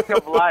 the walk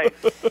of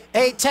life.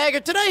 Hey,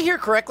 Taggart, did I hear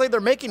correctly? They're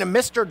making a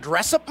Mr.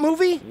 Dress-Up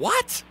movie?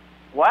 What?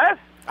 What?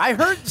 I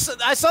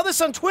saw this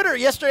on Twitter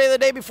yesterday or the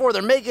day before.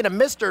 They're making a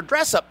Mr.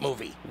 Dress-Up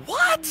movie.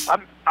 What?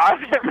 Are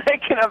they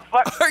making a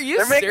Are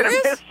you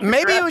serious?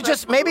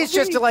 Maybe it's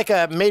just like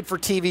a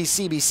made-for-TV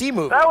CBC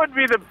movie. That would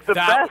be the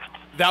best.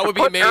 That would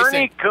be Put amazing.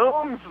 Ernie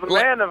Coombs,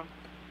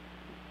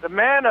 the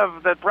man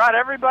that brought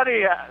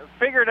everybody,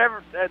 figured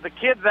the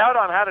kids out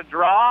on how to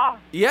draw.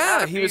 Yeah, how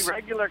to he be was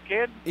regular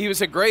kid. He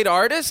was a great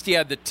artist. He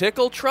had the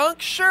tickle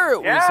trunk. Sure,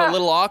 it was a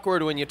little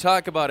awkward when you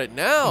talk about it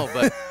now,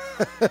 but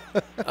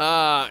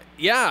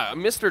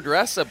Mr.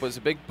 Dress-Up was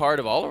a big part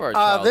of all of our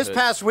childhood. This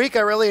past week, I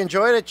really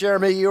enjoyed it,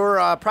 Jeremy. You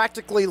were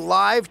practically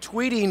live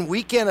tweeting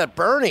Weekend at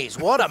Bernie's.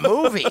 What a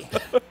movie!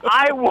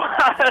 I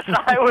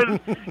was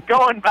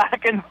going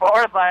back and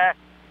forth.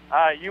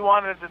 You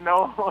wanted to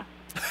know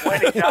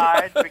when he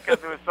died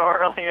because it was so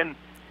early, and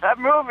that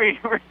movie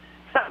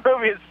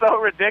is so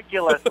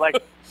ridiculous.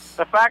 Like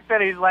the fact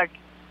that he's like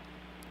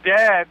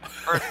dead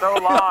for so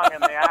long,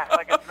 and they act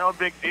like it's no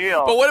big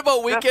deal. But what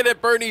about Weekend at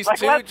Bernie's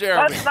too,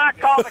 Jeremy? Let's not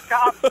call the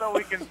cops so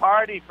we can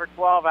party for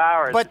 12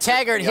 hours. But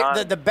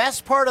Taggart, the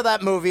best part of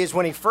that movie is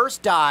when he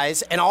first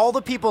dies and all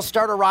the people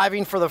start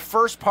arriving for the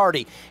first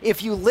party.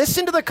 If you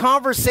listen to the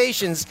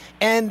conversations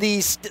and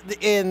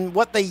in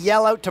what they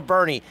yell out to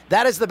Bernie,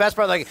 that is the best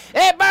part. Like,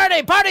 hey,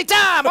 Bernie, party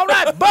time! All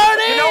right,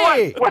 Bernie! You know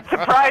what? What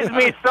surprised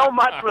me so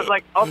much was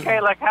like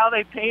how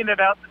they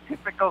painted out the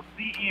typical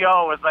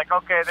CEO was like,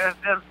 okay, there's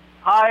this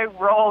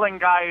high-rolling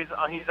guy.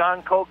 He's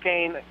on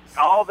cocaine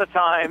all the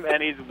time,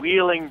 and he's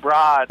wheeling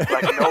broads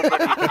like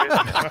nobody's business.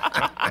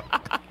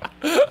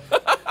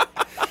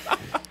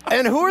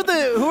 And who are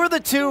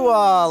the two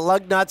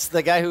lug nuts?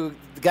 The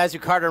guys who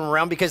carted him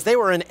around, because they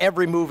were in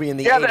every movie in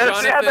the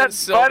 80s.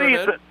 That's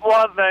buddies.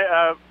 Well,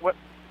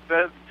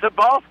 the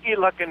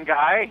Zabalski-looking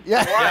guy.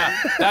 Yeah.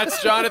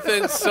 That's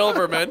Jonathan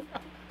Silverman.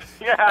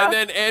 Yeah. And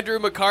then Andrew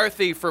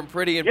McCarthy from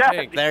Pretty in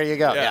Pink. There you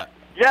go. Yeah.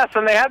 Yes,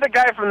 and they had the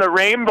guy from the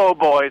Rainbow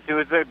Boys, who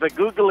was the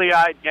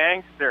googly-eyed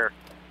gangster.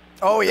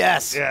 Oh,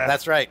 yes. Yeah.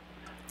 That's right.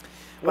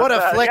 What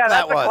a flick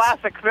that was. That's a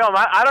classic film.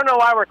 I don't know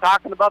why we're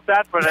talking about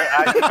that, but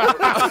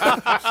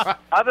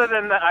other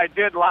than that, I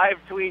did live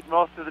tweet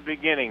most of the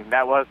beginning.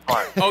 That was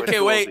fun. Okay,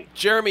 wait.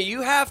 Jeremy,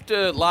 you have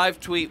to live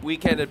tweet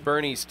Weekend at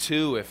Bernie's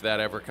 2 if that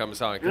ever comes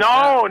on.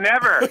 No,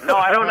 never. No,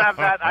 I don't have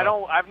that.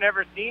 I've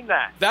never seen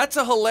that. That's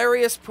a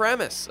hilarious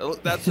premise. How is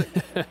there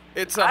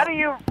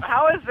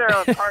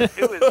a part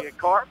 2? Is he a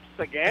corpse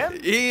again?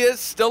 He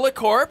is still a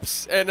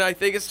corpse, and I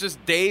think it's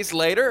just days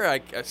later.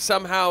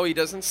 Somehow he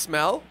doesn't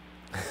smell.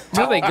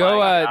 No, they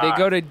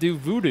go to do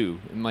voodoo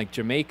in like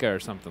Jamaica or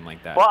something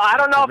like that. Well, I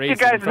don't know if you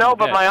guys know,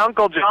 but my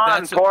Uncle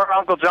John, poor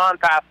Uncle John,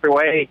 passed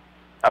away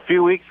a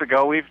few weeks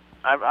ago. We've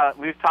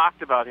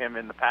talked about him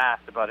in the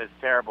past, about his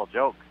terrible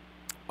jokes.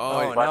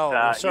 Oh, but, no!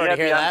 I'm sorry he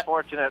to hear had the that.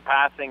 unfortunate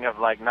passing of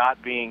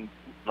not being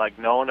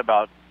known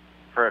about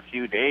for a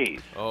few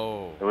days.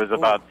 Oh, it was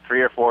about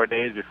 3 or 4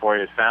 days before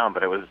he was found,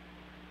 but it was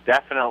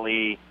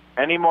definitely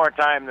any more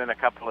time than a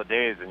couple of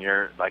days, and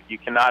you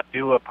cannot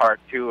do a part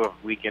 2 of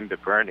Weekend at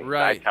Bernie's.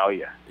 Right. I tell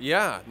you.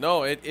 Yeah,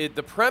 no,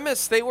 the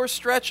premise, they were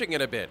stretching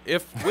it a bit.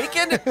 If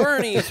Weekend at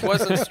Bernie's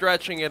wasn't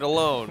stretching it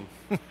alone,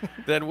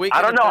 then Weekend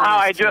I don't know at how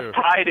Bernie's I just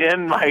tied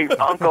in my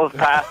uncle's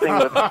passing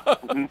with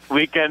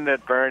Weekend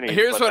at Bernie's.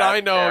 Here's what I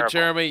know, terrible.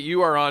 Jeremy.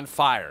 You are on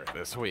fire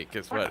this week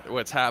is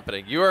what's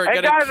happening. You are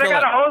Hey, going to guys, kill I got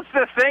to it. host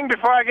this thing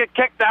before I get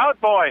kicked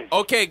out, boys.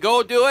 Okay,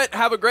 go do it.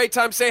 Have a great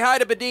time. Say hi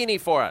to Bedini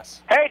for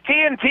us. Hey,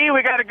 TNT,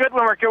 we got a good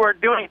one. We're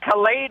doing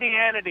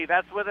Caladianity.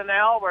 That's with an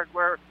L.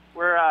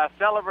 We're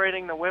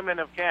celebrating the women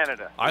of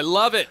Canada. I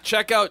love it.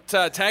 Check out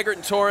Taggart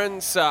and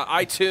Torrens,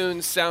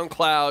 iTunes,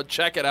 SoundCloud.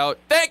 Check it out.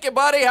 Thank you,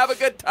 buddy. Have a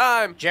good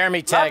time.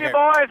 Jeremy Taggart.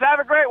 Love you, boys. Have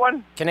a great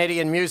one.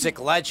 Canadian music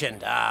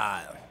legend.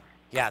 That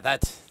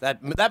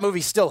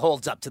movie still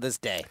holds up to this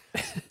day.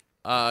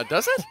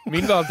 Does it?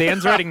 Meanwhile,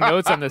 Dan's writing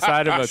notes on the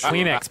side of a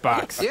Kleenex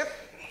box. Yep.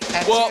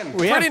 Well,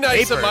 We have pretty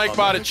nice paper. of Mike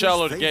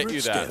Botticello to get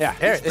you that. Yeah,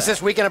 here. Is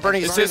this Weekend at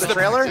Bernie's Is this the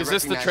trailer? Is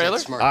this the trailer?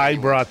 I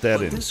brought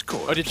that in.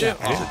 Oh, did you?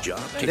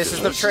 This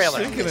is the trailer.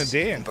 Thinking of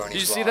Dan. Did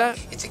you see that?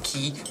 It's a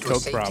key to a Coke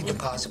safety problem.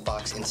 deposit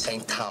box in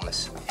St.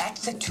 Thomas.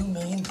 That's the $2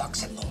 million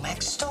that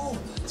Lomax stole.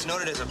 It's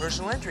noted as a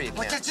personal entry account.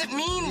 What does it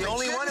mean? The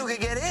only one who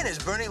could get in is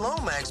Bernie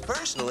Lomax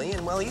personally,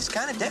 and well, he's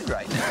kind of dead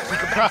right now. We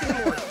go back to the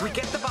morgue. We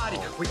get the body.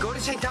 We go to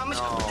St.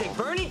 Thomas. We take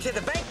Bernie to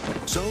the bank.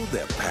 So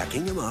they're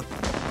packing him up.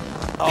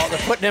 Oh, they're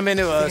putting him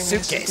into a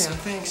suitcase.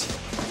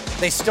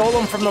 They stole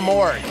him from the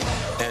morgue.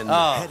 And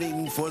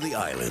heading for the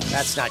island.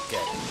 That's not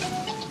good.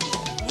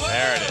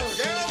 There it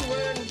is.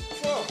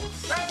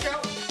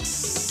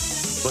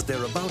 But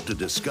they're about to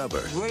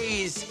discover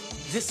Raise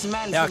this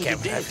man Okay,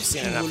 from the dead. I've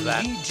seen He enough of will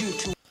that. lead you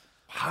to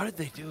How did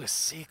they do a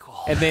sequel?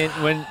 And then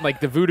when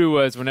the voodoo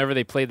was, whenever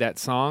they played that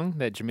song,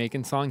 that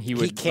Jamaican song, he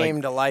would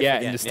came to life Yeah,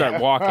 again. and just start Yeah.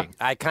 walking.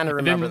 I kind of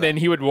And remember then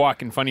he would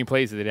walk in funny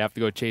places. They'd have to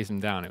go chase him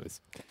down. It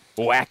was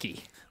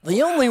wacky.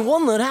 The only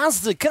one that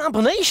has the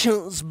combination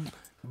is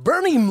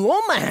Bernie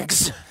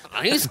Lomax.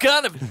 He's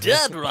kind of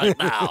dead right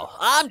now.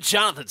 I'm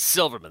Jonathan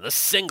Silverman, the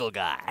single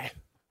guy.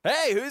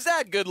 Hey, who's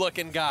that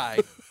good-looking guy?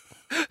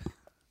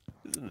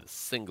 The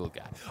single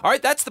guy. All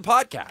right, that's the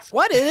podcast.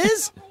 What, it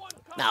is?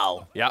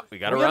 No. Yeah, we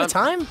got to We run. out of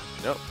time?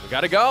 No, we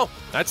got to go.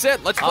 That's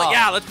it. Let's play.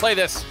 Yeah, let's play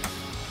this.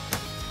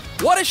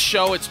 What a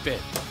show it's been.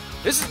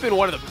 This has been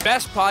one of the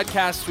best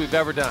podcasts we've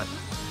ever done.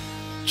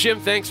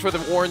 Jim, thanks for the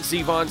Warren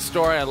Zevon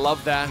story. I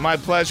love that. My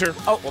pleasure.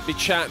 Oh, we'll be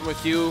chatting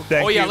with you.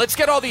 Thank yeah, you. let's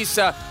get all these.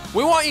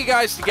 We want you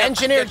guys to get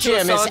Engineer get to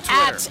us Jim on is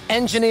Twitter. at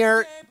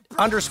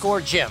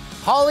engineer_Jim.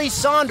 Holly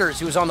Sonders,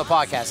 who's on the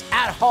podcast,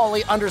 at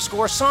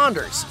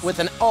Holly_Sonders with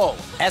an O.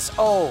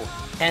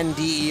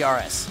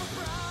 SONDERS.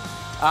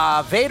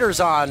 Vader's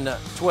on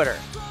Twitter.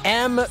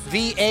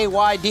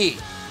 MVAYD.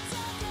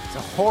 It's a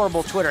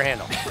horrible Twitter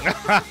handle.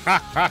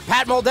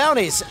 Pat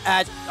Muldowney's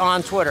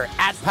on Twitter,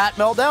 at Pat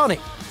Muldowney.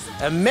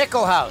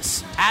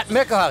 Mickelhouse, at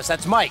Mickelhouse.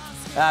 That's Mike.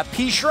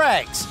 P.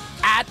 Shrags,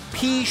 at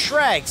P.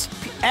 Shrags.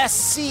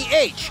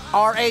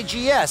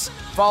 SCHRAGS.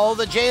 Follow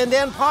the Jay and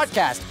Dan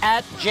podcast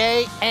at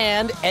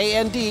J&AND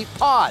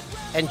Pod.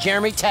 And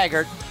Jeremy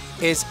Taggart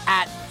is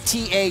at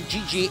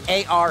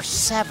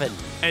TAGGAR7.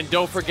 And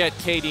don't forget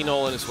Katie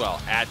Nolan as well,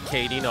 at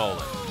Katie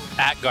Nolan.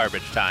 At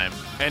Garbage Time.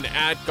 And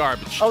at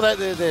Garbage. Oh,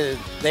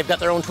 they've got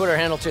their own Twitter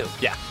handle, too.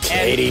 Yeah.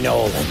 Katie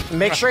Nolan.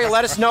 Make sure you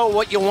let us know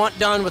what you want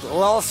done with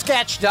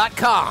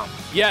lilsketch.com.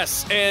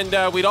 Yes,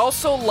 and we'd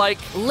also like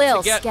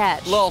Lil to get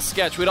Sketch. Lil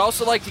Sketch. We'd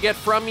also like to get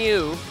from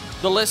you,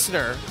 the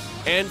listener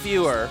and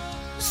viewer,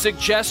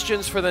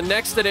 suggestions for the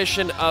next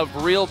edition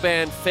of Real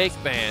Band, Fake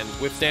Band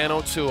with Dan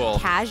O'Toole.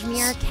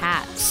 Cashmere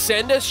Cat.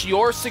 Send us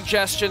your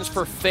suggestions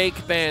for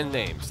fake band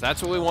names.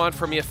 That's what we want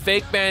from you.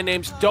 Fake band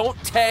names.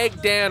 Don't tag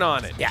Dan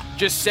on it. Yeah.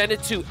 Just send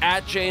it to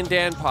at Jay and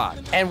Dan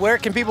Pod. And where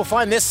can people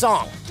find this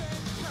song?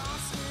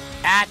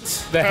 At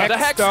The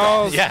Hex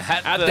Dolls. Yeah,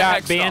 at the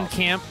Hex Dolls.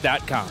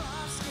 Bandcamp.com.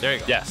 There you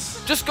go.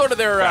 Yes. Just go to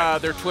their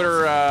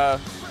Twitter.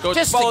 Go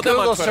Just follow to them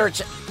on Google Twitter.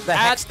 search the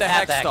Hex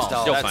Dolls.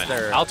 You'll That's find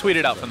their- it. I'll tweet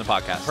it out from the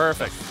podcast.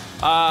 Perfect.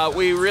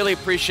 We really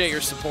appreciate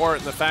your support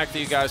and the fact that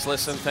you guys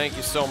listen. Thank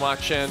you so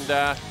much, and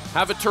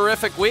have a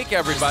terrific week,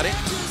 everybody.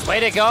 Way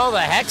to go, the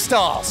Hex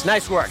Dolls.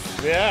 Nice work.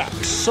 Yeah.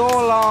 So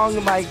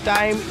long, my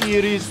time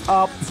here is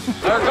up.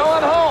 They're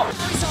going home.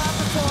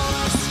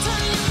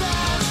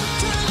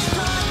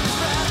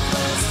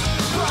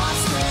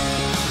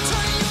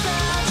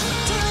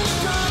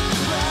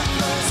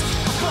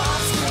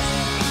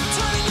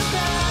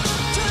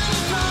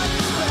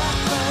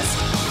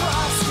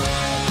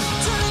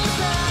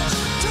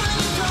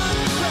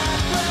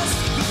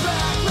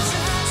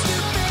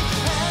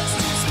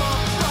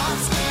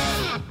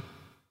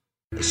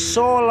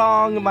 So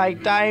long, my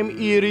time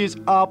here is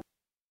up.